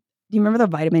 Do you remember the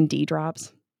vitamin D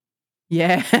drops?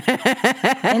 Yeah.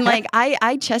 And like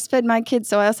I chest fed my kids,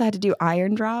 so I also had to do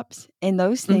iron drops. And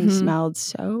those things smelled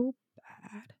so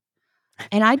bad.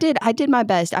 And I did my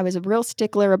best. I was a real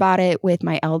stickler about it with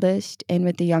my eldest and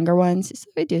with the younger ones. So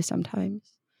I do sometimes.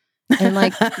 And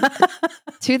like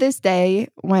to this day,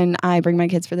 when I bring my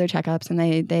kids for their checkups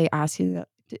and they ask you,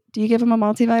 do you give them a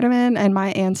multivitamin? And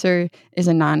my answer is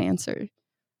a non-answer.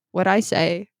 what I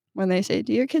say when they say,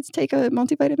 do your kids take a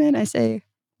multivitamin? I say,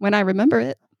 when I remember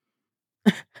it.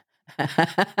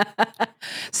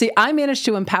 See, I managed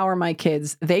to empower my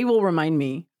kids. They will remind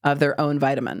me of their own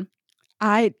vitamin.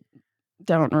 I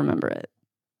don't remember it.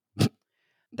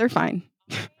 They're fine.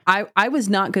 I was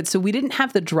not good. So we didn't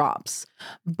have the drops,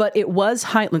 but it was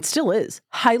it still is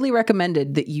highly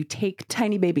recommended that you take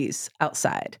tiny babies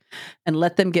outside and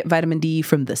let them get vitamin D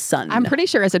from the sun. I'm pretty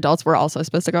sure as adults, we're also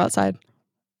supposed to go outside.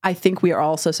 I think we are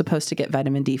also supposed to get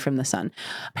vitamin D from the sun.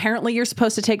 Apparently, you're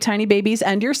supposed to take tiny babies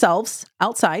and yourselves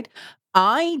outside.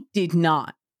 I did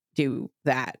not do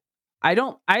that.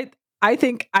 I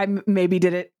think I maybe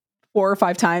did it 4 or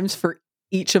 5 times for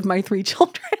each of my 3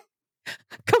 children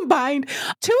combined.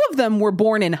 2 of them were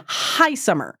born in high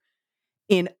summer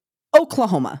in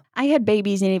Oklahoma. I had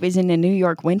babies and it was in the New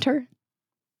York winter.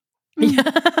 Yeah.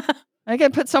 I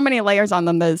could put so many layers on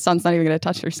them the sun's not even going to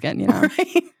touch their skin, you know?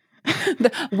 Right?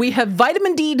 We have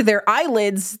vitamin D to their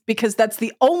eyelids because that's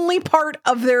the only part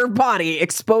of their body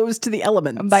exposed to the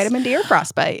elements. Vitamin D or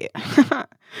frostbite.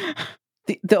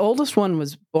 The oldest one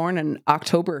was born in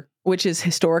October, which is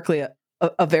historically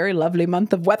a very lovely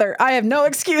month of weather. I have no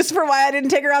excuse for why I didn't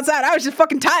take her outside. I was just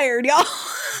fucking tired, y'all.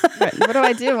 What do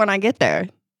I do when I get there?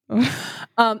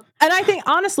 And I think,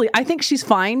 honestly, she's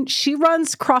fine. She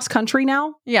runs cross country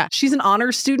now. Yeah. She's an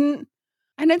honors student.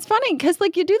 And it's funny because,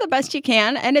 like, you do the best you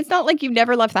can. And it's not like you've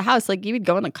never left the house. Like, you would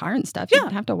go in the car and stuff. You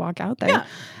didn't have to walk out there. Yeah.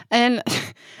 And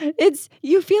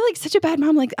you feel like such a bad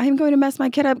mom. Like, I'm going to mess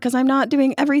my kid up because I'm not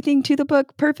doing everything to the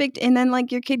book perfect. And then,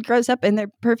 like, your kid grows up and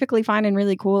they're perfectly fine and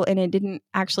really cool. And it didn't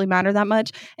actually matter that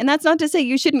much. And that's not to say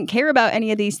you shouldn't care about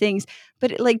any of these things.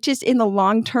 But, like, just in the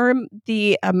long term,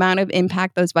 the amount of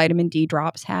impact those vitamin D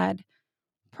drops had,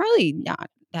 probably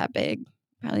not that big.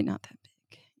 Probably not that big.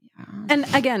 And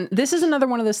again, this is another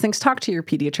one of those things. Talk to your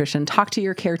pediatrician, talk to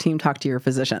your care team, talk to your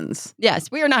physicians.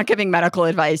 Yes, we are not giving medical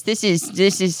advice. This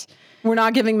is. We're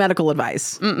not giving medical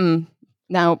advice.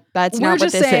 No, that's We're not what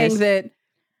just this saying is. that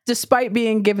despite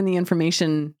being given the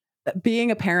information, that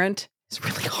being a parent is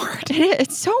really hard.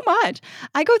 It's so much.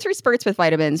 I go through spurts with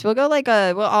vitamins. We'll go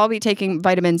we'll all be taking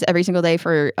vitamins every single day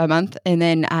for a month, and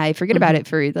then I forget about it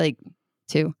for like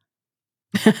 2.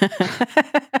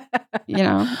 You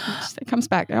know, it comes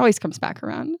back. It always comes back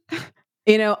around.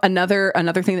 You know, another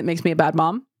thing that makes me a bad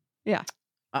mom. Yeah.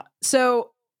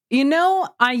 So, you know,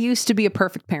 I used to be a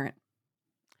perfect parent.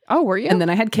 Oh, were you? And then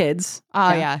I had kids.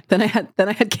 Oh, yeah. Then I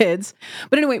had kids.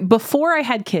 But anyway, before I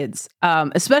had kids,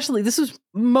 especially this was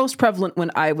most prevalent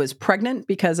when I was pregnant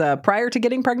because prior to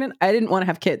getting pregnant, I didn't want to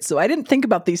have kids. So I didn't think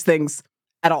about these things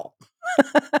at all.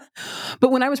 But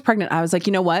when I was pregnant, I was like,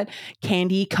 you know what?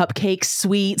 Candy, cupcakes,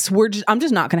 sweets, I'm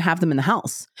just not going to have them in the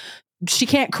house. She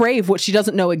can't crave what she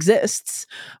doesn't know exists,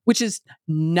 which is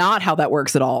not how that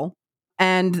works at all.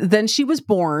 And then she was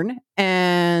born.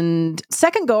 And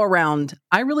second go around,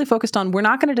 I really focused on, we're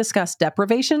not going to discuss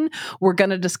deprivation. We're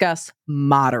going to discuss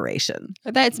moderation.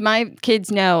 That's my kids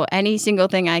know any single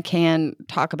thing I can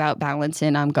talk about balance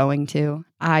in, I'm going to.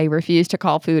 I refuse to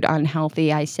call food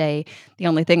unhealthy. I say the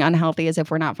only thing unhealthy is if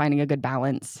we're not finding a good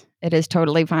balance. It is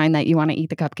totally fine that you want to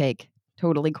eat the cupcake.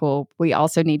 Totally cool. We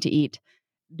also need to eat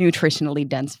nutritionally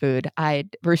dense food. I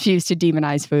refuse to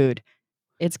demonize food.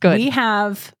 It's good. We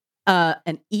have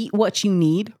an eat what you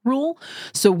need rule.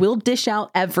 So we'll dish out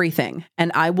everything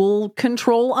and I will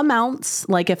control amounts.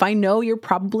 Like if I know you're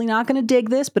probably not going to dig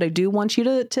this, but I do want you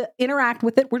to interact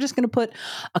with it. We're just going to put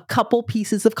a couple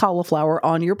pieces of cauliflower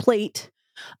on your plate.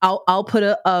 I'll put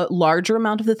a larger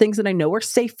amount of the things that I know are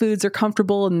safe foods, are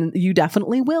comfortable, and you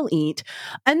definitely will eat.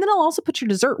 And then I'll also put your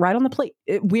dessert right on the plate.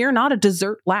 We're not a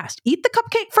dessert last. Eat the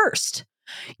cupcake first.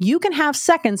 You can have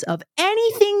seconds of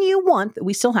anything you want that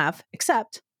we still have,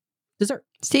 except dessert.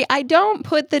 See, I don't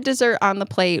put the dessert on the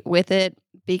plate with it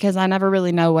because I never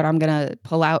really know what I'm going to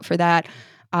pull out for that.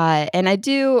 And I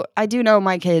do know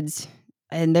my kids,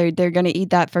 and they're going to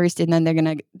eat that first, and then they're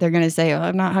going to say, "Oh,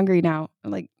 I'm not hungry now." I'm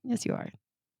like, "Yes, you are.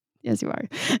 Yes, you are."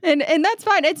 And that's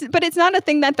fine. But it's not a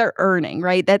thing that they're earning,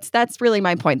 right? That's really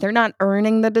my point. They're not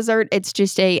earning the dessert. It's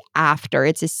just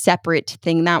it's a separate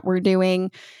thing that we're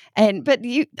doing. But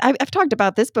I've talked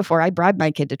about this before. I bribe my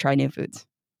kid to try new foods.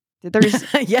 There's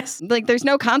yes, like there's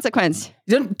no consequence.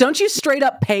 Don't you straight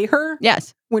up pay her?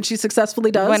 Yes, when she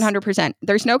successfully does. 100%.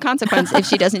 There's no consequence if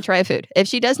she doesn't try a food. If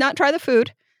she does not try the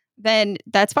food, then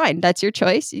that's fine. That's your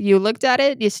choice. You looked at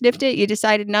it, you sniffed it, you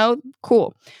decided no,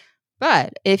 cool.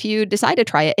 But if you decide to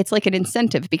try it, it's like an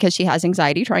incentive because she has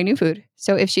anxiety trying new food.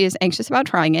 So if she is anxious about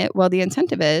trying it, well, the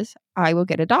incentive is I will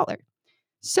get $1.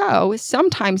 So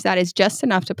sometimes that is just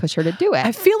enough to push her to do it.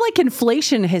 I feel like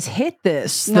inflation has hit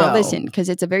this. No, though. listen, because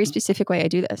it's a very specific way I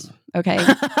do this. Okay.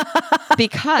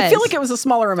 Because I feel like it was a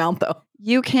smaller amount though.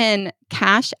 you can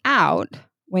cash out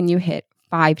when you hit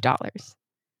 $5.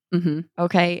 Mm-hmm.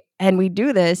 Okay. And we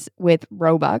do this with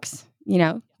Robux,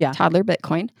 Yeah. toddler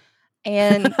Bitcoin.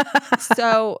 And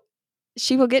so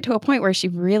she will get to a point where she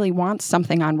really wants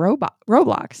something on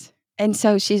Roblox. And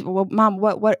so she's, well, Mom,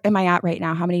 what am I at right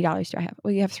now? How many dollars do I have?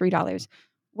 Well, you have $3.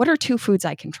 What are 2 foods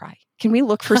I can try? Can we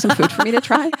look for some food for me to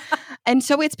try? And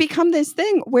so it's become this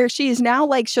thing where she is now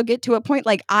like, she'll get to a point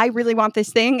like, I really want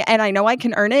this thing and I know I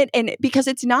can earn it. And because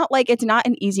it's not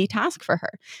an easy task for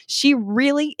her. She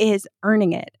really is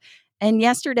earning it. And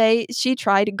yesterday she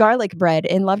tried garlic bread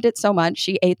and loved it so much.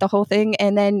 She ate the whole thing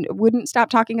and then wouldn't stop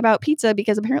talking about pizza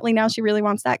because apparently now she really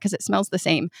wants that because it smells the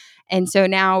same. And so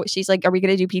now she's like, are we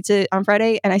going to do pizza on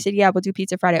Friday? And I said, yeah, we'll do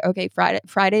pizza Friday. Okay,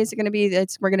 Friday is going to be,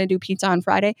 we're going to do pizza on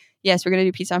Friday. Yes, we're going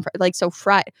to do pizza on Friday. Like, so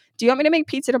Friday. Do you want me to make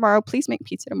pizza tomorrow? Please make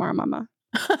pizza tomorrow, Mama.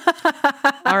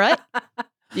 All right.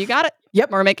 You got it. Yep.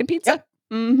 We're making pizza. Yep.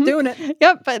 Mm-hmm. Doing it.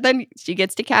 Yep. But then she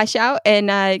gets to cash out. And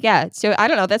so I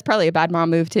don't know. That's probably a bad mom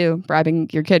move too, bribing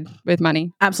your kid with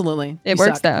money. Absolutely. It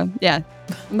works though. Yeah.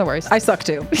 I'm the worst. I suck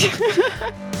too.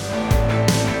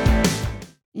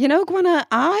 Gwenna,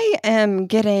 I am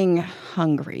getting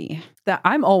hungry.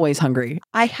 I'm always hungry.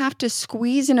 I have to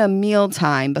squeeze in a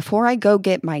mealtime before I go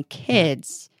get my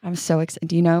kids. I'm so excited.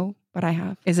 Do you know what I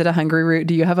have? Is it a hungry root?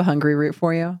 Do you have a hungry root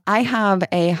for you? I have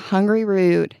a hungry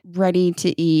root ready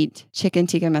to eat chicken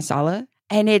tikka masala,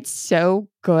 and it's so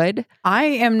good. I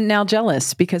am now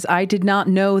jealous because I did not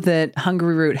know that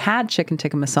Hungry Root had chicken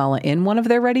tikka masala in one of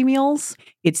their ready meals.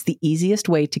 It's the easiest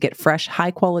way to get fresh,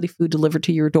 high quality food delivered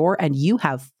to your door, and you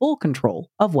have full control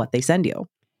of what they send you.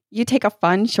 You take a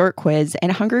fun short quiz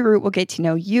and Hungry Root will get to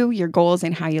know you, your goals,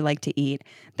 and how you like to eat.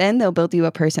 Then they'll build you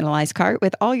a personalized cart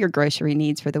with all your grocery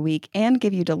needs for the week and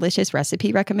give you delicious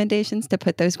recipe recommendations to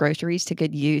put those groceries to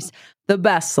good use. The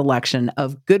best selection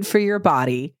of good for your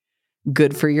body,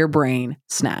 good for your brain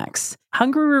snacks.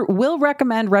 Hungry Root will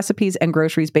recommend recipes and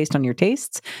groceries based on your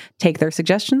tastes. Take their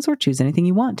suggestions or choose anything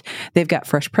you want. They've got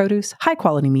fresh produce, high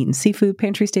quality meat and seafood,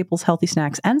 pantry staples, healthy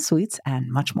snacks and sweets,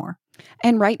 and much more.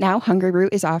 And right now, Hungry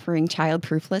Root is offering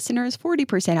Childproof listeners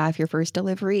 40% off your first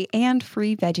delivery and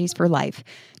free veggies for life.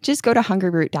 Just go to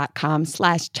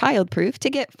hungryroot.com/childproof to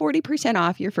get 40%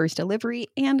 off your first delivery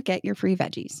and get your free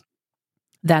veggies.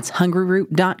 That's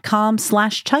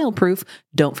hungryroot.com/childproof.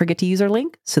 Don't forget to use our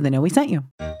link so they know we sent you.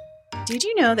 Did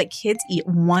you know that kids eat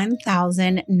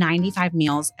 1,095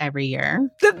 meals every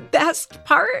year? The best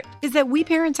part is that we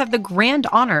parents have the grand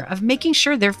honor of making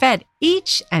sure they're fed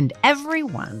each and every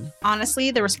one.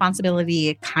 Honestly, the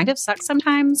responsibility kind of sucks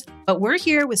sometimes, but we're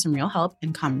here with some real help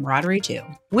and camaraderie too.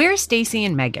 We're Stacy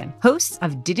and Megan, hosts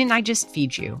of Didn't I Just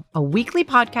Feed You, a weekly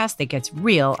podcast that gets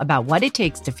real about what it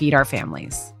takes to feed our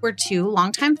families. We're 2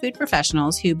 longtime food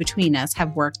professionals who, between us,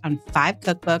 have worked on 5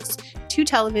 cookbooks, 2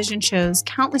 television shows,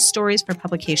 countless stories for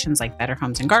publications like Better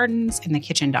Homes and Gardens and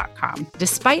TheKitchen.com.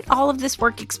 Despite all of this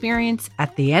work experience,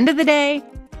 at the end of the day,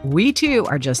 we too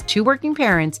are just 2 working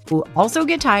parents who also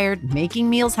get tired making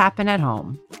meals happen at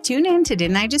home. Tune in to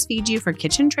Didn't I Just Feed You for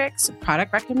kitchen tricks,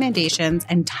 product recommendations,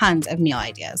 and tons of meal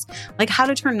ideas, like how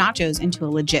to turn nachos into a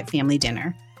legit family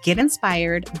dinner. Get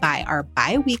inspired by our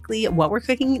bi-weekly What We're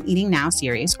Cooking and Eating Now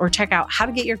series, or check out how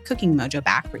to get your cooking mojo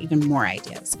back for even more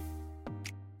ideas.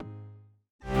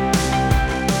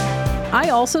 I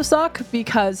also suck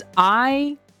because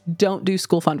I don't do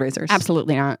school fundraisers.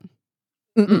 Absolutely not.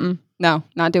 Mm-mm. No,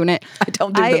 not doing it. I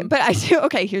don't do them. But I do.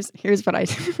 Okay, here's what I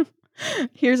do.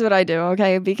 Here's what I do,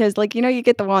 okay? Because you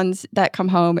get the ones that come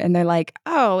home and they're like,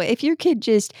 oh, if you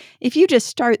just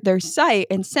start their site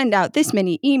and send out this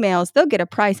many emails, they'll get a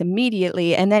prize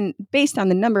immediately. And then based on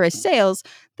the number of sales,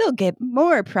 they'll get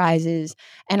more prizes.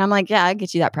 And I'm like, yeah, I'll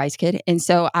get you that prize, kid. And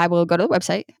so I will go to the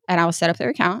website and I will set up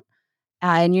their account.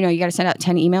 And you got to send out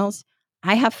 10 emails.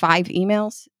 I have 5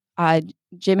 emails.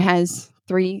 Jim has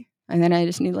 3. And then I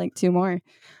just need 2 more.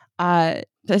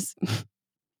 That's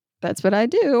what I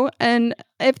do. And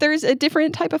if there's a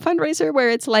different type of fundraiser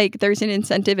where it's there's an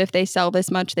incentive, if they sell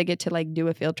this much, they get to do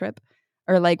a field trip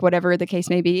or whatever the case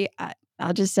may be,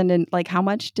 I'll just send in how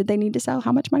much did they need to sell?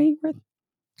 How much money worth?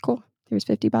 Cool. Here's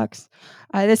 $50.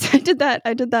 I did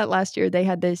that last year. They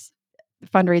had this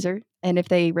fundraiser. And if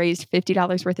they raised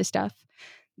 $50 worth of stuff,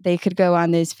 they could go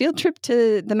on this field trip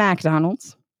to the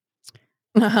McDonald's.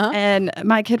 Uh-huh. And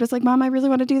my kid was like, Mom, I really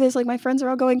want to do this. My friends are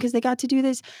all going because they got to do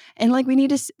this. And we need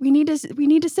to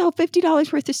sell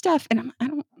 $50 worth of stuff. And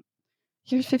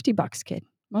here's $50, kid.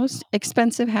 Most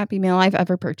expensive Happy Meal I've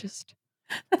ever purchased.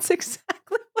 That's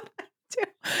exactly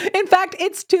too. In fact,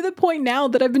 it's to the point now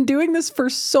that I've been doing this for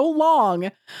so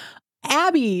long.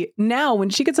 Abby, now when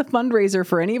she gets a fundraiser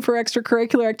for any of her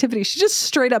extracurricular activities, she just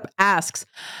straight up asks,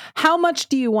 how much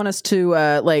do you want us to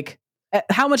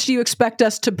how much do you expect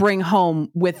us to bring home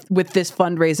with this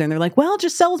fundraiser? And they're like, well,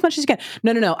 just sell as much as you can.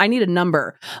 No. I need a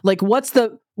number. Like, what's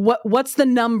the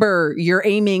number you're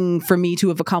aiming for me to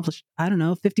have accomplished? I don't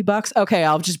know, $50. Okay,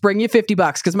 I'll just bring you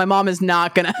 $50 because my mom is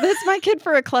not gonna. That's my kid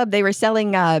for a club. They were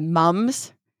selling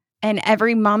mums, and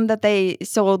every mum that they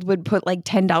sold would put like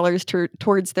 $10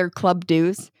 towards their club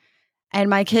dues. And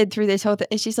my kid through this whole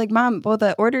thing, she's like, Mom, well,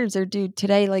 the orders are due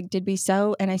today. Like, did we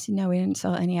sell? And I said, no, we didn't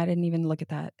sell any. I didn't even look at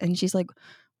that. And she's like,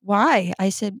 why? I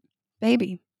said,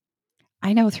 baby,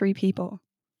 I know 3 people.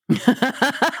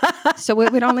 So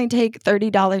it would only take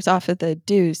 $30 off of the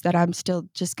dues that I'm still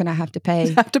just going to have to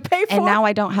pay. Have to pay for. And now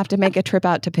I don't have to make a trip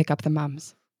out to pick up the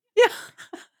mums. Yeah.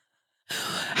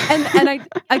 And I,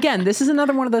 again, this is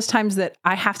another one of those times that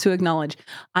I have to acknowledge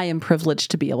I am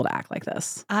privileged to be able to act like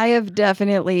this. I have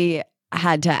definitely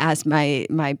had to ask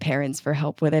my parents for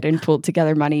help with it and pulled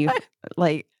together money.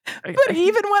 But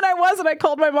even when I wasn't, I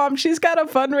called my mom. She's got a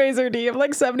fundraiser. Do you have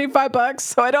like $75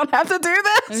 so I don't have to do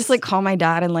this? I just like call my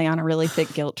dad and lay on a really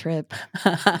thick guilt trip.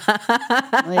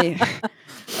 like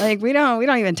we don't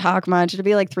even talk much. It'll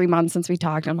be like 3 months since we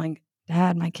talked. I'm like,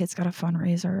 Dad, my kid's got a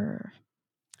fundraiser.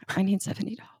 I need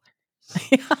 $70.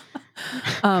 Yeah.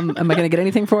 Am I going to get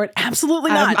anything for it?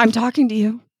 Absolutely not. I'm talking to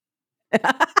you.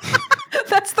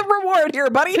 That's the reward here,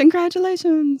 buddy.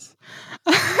 Congratulations.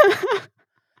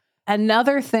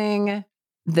 Another thing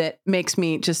that makes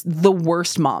me just the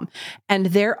worst mom, and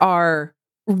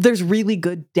there's really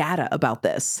good data about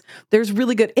this.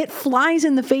 It flies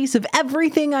in the face of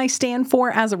everything I stand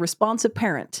for as a responsive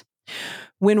parent.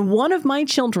 When one of my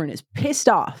children is pissed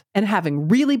off and having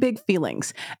really big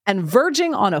feelings and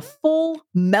verging on a full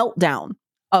meltdown,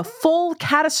 a full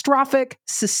catastrophic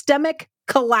systemic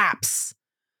collapse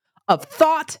of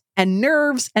thought and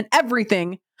nerves and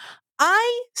everything,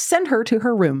 I send her to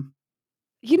her room.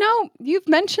 You know, you've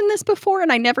mentioned this before,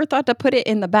 and I never thought to put it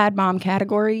in the bad mom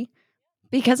category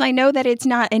because I know that it's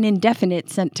not an indefinite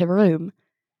sent to room.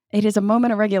 It is a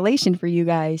moment of regulation for you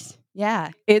guys. Yeah.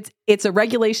 It's a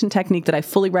regulation technique that I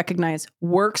fully recognize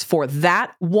works for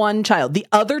that one child. The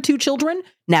other 2 children,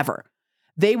 never.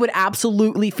 They would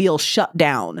absolutely feel shut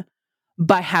down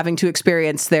by having to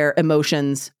experience their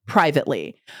emotions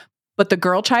privately. But the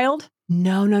girl child,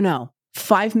 no.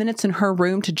 5 minutes in her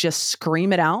room to just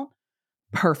scream it out.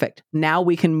 Perfect. Now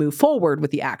we can move forward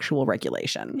with the actual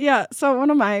regulation. Yeah. So one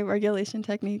of my regulation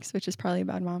techniques, which is probably a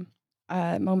bad mom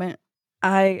moment,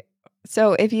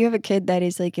 so if you have a kid that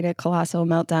is like in a colossal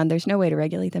meltdown, there's no way to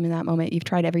regulate them in that moment. You've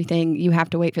tried everything. You have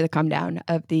to wait for the come down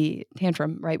of the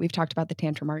tantrum, right? We've talked about the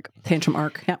tantrum arc. Tantrum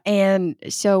arc, yeah. And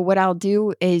so what I'll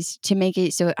do is to make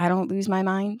it so I don't lose my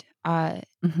mind, I'll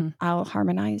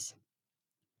harmonize.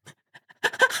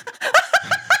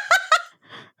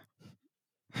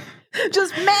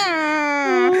 Just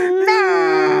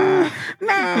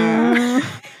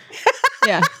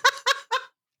Yeah.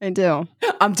 I do.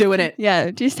 I'm doing it. Yeah.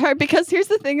 Do you start? Because here's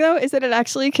the thing, though, is that it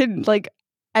actually can like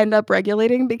end up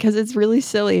regulating because it's really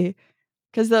silly.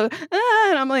 Because and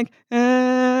I'm like, you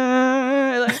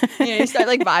start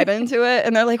like vibing to it,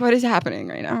 and they're like, "What is happening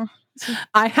right now?"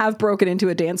 I have broken into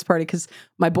a dance party because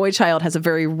my boy child has a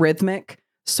very rhythmic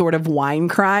sort of whine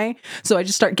cry, so I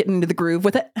just start getting into the groove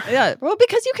with it. Yeah, well,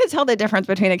 because you can tell the difference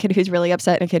between a kid who's really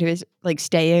upset and a kid who's like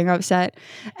staying upset,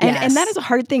 and that is a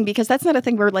hard thing because that's not a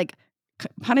thing we're like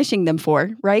punishing them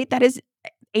for, right? That is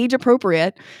age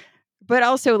appropriate, but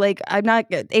also like I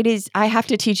have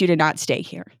to teach you to not stay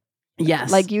here.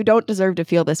 Yes. Like you don't deserve to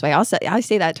feel this way. I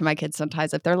say that to my kids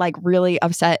sometimes if they're like really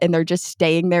upset and they're just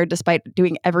staying there despite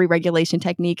doing every regulation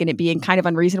technique and it being kind of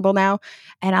unreasonable now.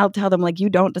 And I'll tell them like, you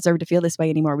don't deserve to feel this way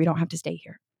anymore. We don't have to stay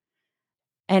here.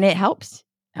 And it helps.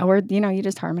 Or, you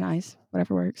just harmonize,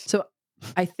 whatever works. So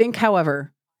I think,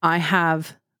 however, I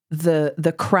have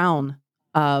the crown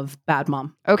of bad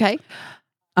mom. Okay.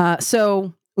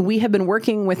 So we have been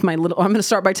working with my little, I'm going to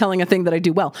start by telling a thing that I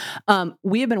do well.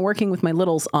 We have been working with my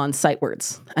littles on sight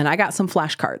words, and I got some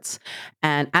flashcards.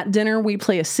 And at dinner, we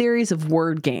play a series of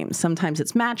word games. Sometimes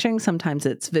it's matching, sometimes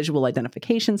it's visual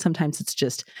identification, sometimes it's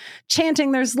just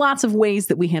chanting. There's lots of ways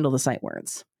that we handle the sight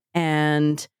words.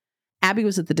 And Abby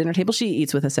was at the dinner table. She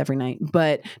eats with us every night,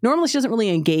 but normally she doesn't really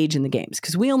engage in the games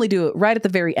because we only do it right at the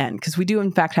very end because we do,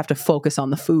 in fact, have to focus on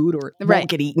the food or it won't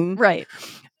get eaten. Right.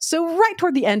 So right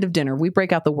toward the end of dinner, we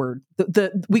break out the word.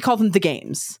 We call them the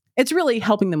games. It's really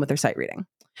helping them with their sight reading.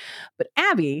 But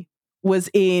Abby was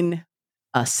in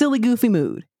a silly, goofy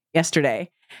mood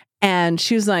yesterday, and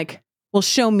she was like, Well,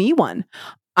 show me one.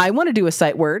 I want to do a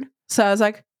sight word. So I was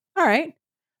like, all right,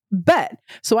 bet.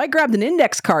 So I grabbed an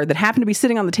index card that happened to be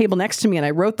sitting on the table next to me and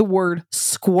I wrote the word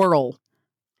squirrel.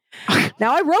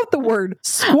 Now I wrote the word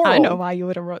squirrel. I know why you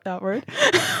would have wrote that word.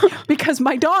 Because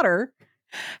my daughter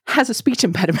has a speech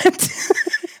impediment.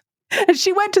 And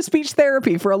she went to speech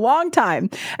therapy for a long time.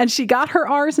 And she got her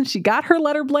R's and she got her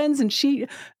letter blends and she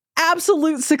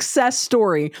absolute success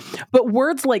story. But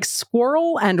words like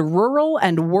squirrel and rural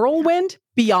and whirlwind,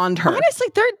 beyond her. Honestly,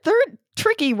 they're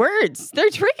tricky words. They're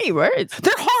tricky words.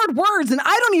 They're hard words, and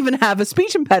I don't even have a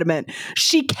speech impediment.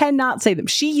 She cannot say them.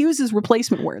 She uses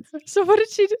replacement words. So what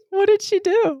did she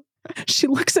do? She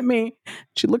looks at me.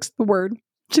 She looks at the word.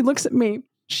 She looks at me.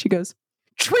 She goes,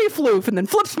 tree floof, and then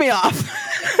flips me off.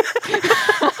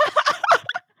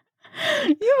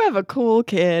 You have a cool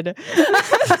kid.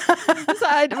 So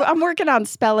I'm working on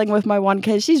spelling with my one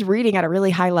kid. She's reading at a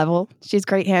really high level. She has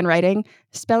great handwriting.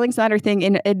 Spelling's not her thing.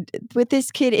 And with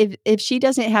this kid, if she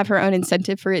doesn't have her own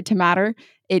incentive for it to matter,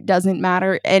 it doesn't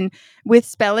matter. And with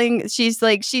spelling, she's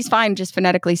fine just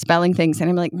phonetically spelling things. And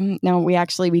I'm like, no,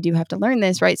 we do have to learn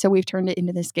this, right? So we've turned it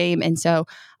into this game. And so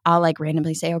I'll like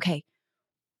randomly say, okay,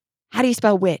 how do you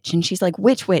spell witch? And she's like,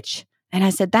 which? And I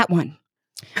said, that one.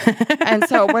 And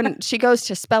so when she goes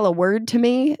to spell a word to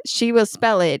me, she will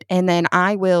spell it and then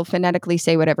I will phonetically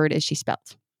say whatever it is she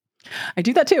spelled. I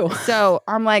do that too. So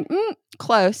I'm like,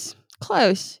 close.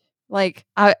 Like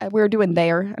we were doing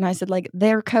there and I said like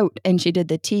their coat and she did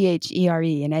the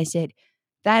THERE and I said,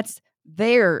 that's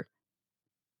their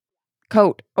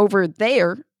coat over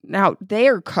there. Now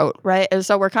their coat, right? And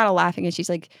so we're kind of laughing and she's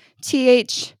like,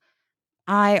 THIRE,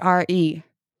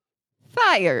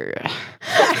 fire.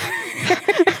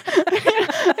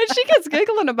 And she gets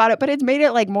giggling about it, but it's made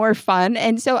it like more fun.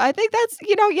 And so I think that's,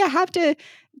 you have to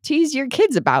tease your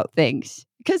kids about things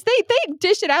because they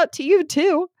dish it out to you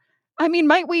too. I mean,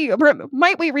 might we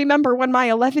remember when my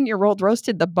 11-year-old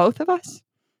roasted the both of us?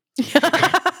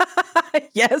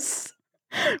 Yes.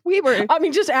 We were. I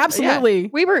mean, just absolutely.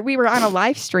 Yeah, we were on a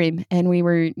live stream and we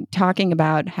were talking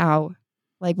about how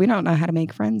like we don't know how to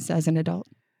make friends as an adult.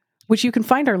 Which you can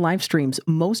find our live streams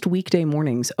most weekday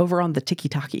mornings over on the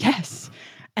Tiki-Taki. Yes.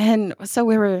 And so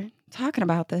we were talking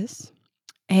about this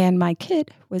and my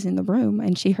kid was in the room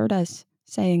and she heard us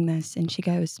saying this and she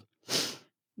goes,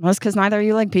 well, it's because neither of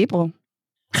you like people.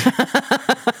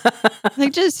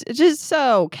 Like just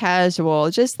so casual,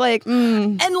 just like,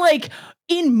 And like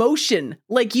in motion,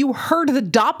 like you heard the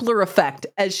Doppler effect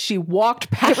as she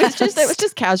walked past. It was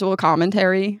just casual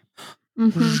commentary.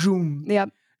 Mm-hmm. Zoom.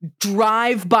 Yep.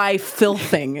 Drive-by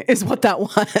filthing is what that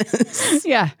was.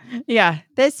 Yeah.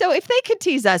 So if they could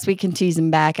tease us, we can tease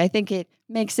them back. I think it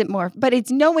makes it more, but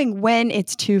it's knowing when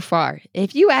it's too far.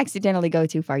 If you accidentally go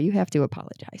too far, you have to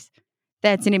apologize.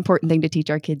 That's an important thing to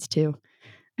teach our kids too.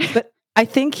 But I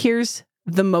think here's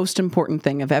the most important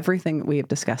thing of everything that we have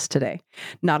discussed today.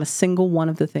 Not a single one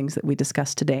of the things that we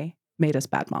discussed today made us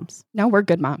bad moms. No, we're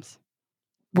good moms.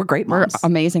 We're great moms. We're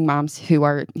amazing moms who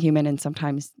are human and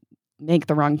sometimes make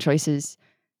the wrong choices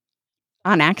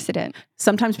on accident.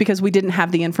 Sometimes because we didn't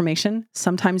have the information.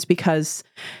 Sometimes because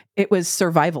it was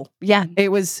survival. Yeah.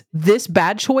 It was this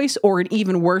bad choice or an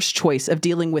even worse choice of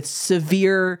dealing with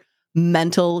severe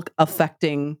mental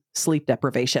affecting sleep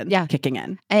deprivation kicking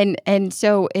in. And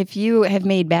so if you have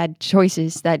made bad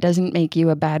choices, that doesn't make you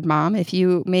a bad mom. If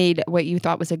you made what you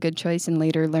thought was a good choice and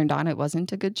later learned on it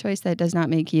wasn't a good choice, that does not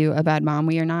make you a bad mom.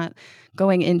 We are not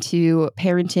going into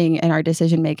parenting and our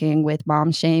decision making with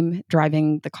mom shame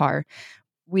driving the car.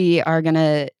 We are going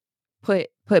to put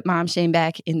mom shame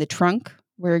back in the trunk.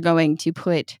 We're going to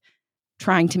put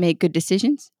trying to make good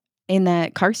decisions in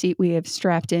that car seat we have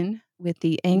strapped in with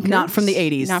the anchors. Not from the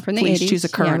 80s. Not from the Please 80s. choose a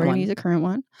current we're one. going to use a current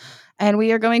one. And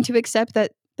we are going to accept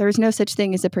that there's no such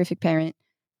thing as a perfect parent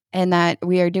and that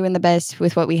we are doing the best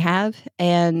with what we have.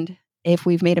 And if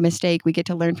we've made a mistake, we get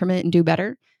to learn from it and do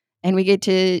better. And we get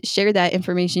to share that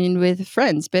information with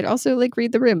friends, but also like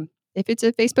read the room. If it's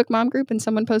a Facebook mom group and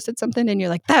someone posted something and you're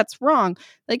like, that's wrong.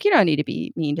 Like, you don't need to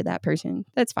be mean to that person.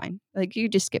 That's fine. Like, you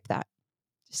just skip that.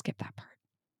 Just skip that part.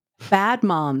 Bad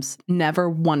moms never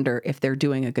wonder if they're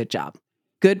doing a good job.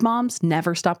 Good moms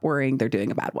never stop worrying they're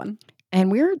doing a bad one.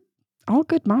 And we're all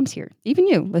good moms here, even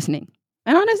you listening.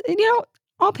 And honestly,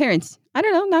 all parents. I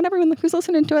don't know, not everyone who's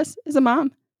listening to us is a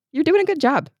mom. You're doing a good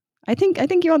job. I think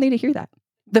you all need to hear that.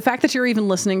 The fact that you're even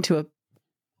listening to a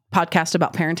podcast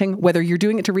about parenting, whether you're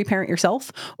doing it to reparent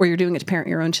yourself or you're doing it to parent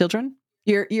your own children,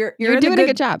 you're doing a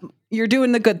good job. You're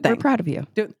doing the good thing. We're proud of you.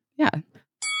 Yeah.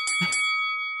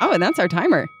 Oh, and that's our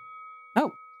timer. Oh,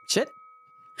 shit.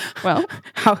 Well,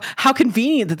 how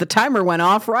convenient that the timer went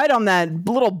off right on that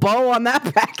little bow on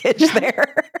that package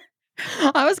there.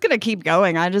 I was going to keep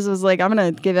going. I just was like, I'm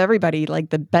going to give everybody like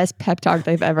the best pep talk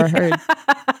they've ever heard.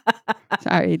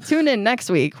 Sorry. Tune in next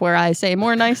week where I say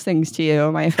more nice things to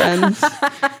you, my friends.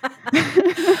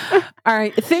 All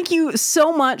right. Thank you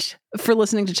so much for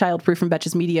listening to Childproof from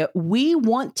Betches Media. We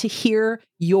want to hear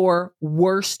your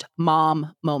worst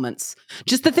mom moments.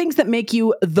 Just the things that make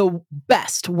you the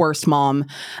best worst mom.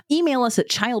 Email us at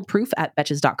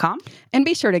childproof@betches.com. And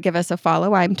be sure to give us a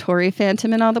follow. I'm Tori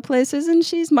Phantom in all the places, and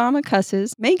she's Mama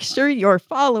Cusses. Make sure you're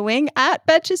following at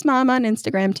Betches Mom on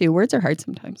Instagram too. Words are hard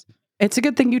sometimes. It's a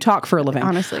good thing you talk for a living.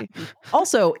 Honestly.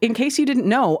 Also, in case you didn't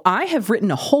know, I have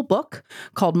written a whole book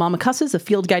called Mama Cusses, A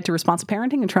Field Guide to Responsive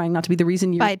Parenting and Trying Not to Be the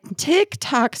Reason By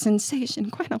TikTok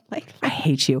sensation Gwyneth Blake. I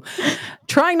hate you.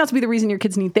 Trying Not to Be the Reason Your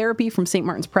Kids Need Therapy from St.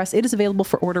 Martin's Press. It is available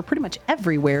for order pretty much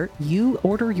everywhere you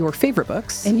order your favorite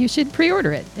books. And you should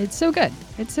pre-order it. It's so good.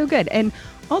 It's so good. And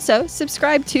also,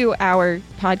 subscribe to our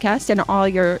podcast and all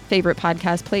your favorite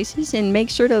podcast places, and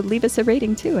make sure to leave us a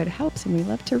rating too. It helps, and we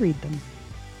love to read them.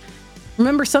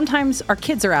 Remember, sometimes our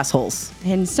kids are assholes.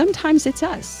 And sometimes it's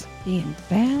us being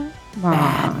bad moms.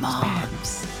 Bad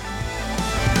moms.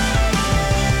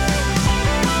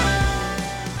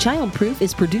 Childproof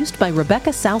is produced by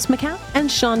Rebecca Souse-McCown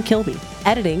and Sean Kilby.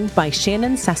 Editing by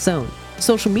Shannon Sassone.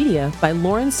 Social media by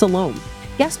Lauren Salome.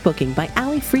 Guest booking by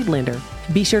Ali Friedlander.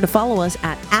 Be sure to follow us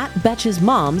at Betches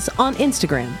Moms on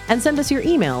Instagram and send us your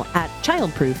email at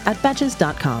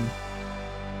childproof@betches.com.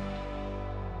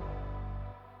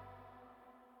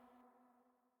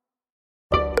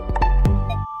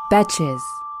 Betches.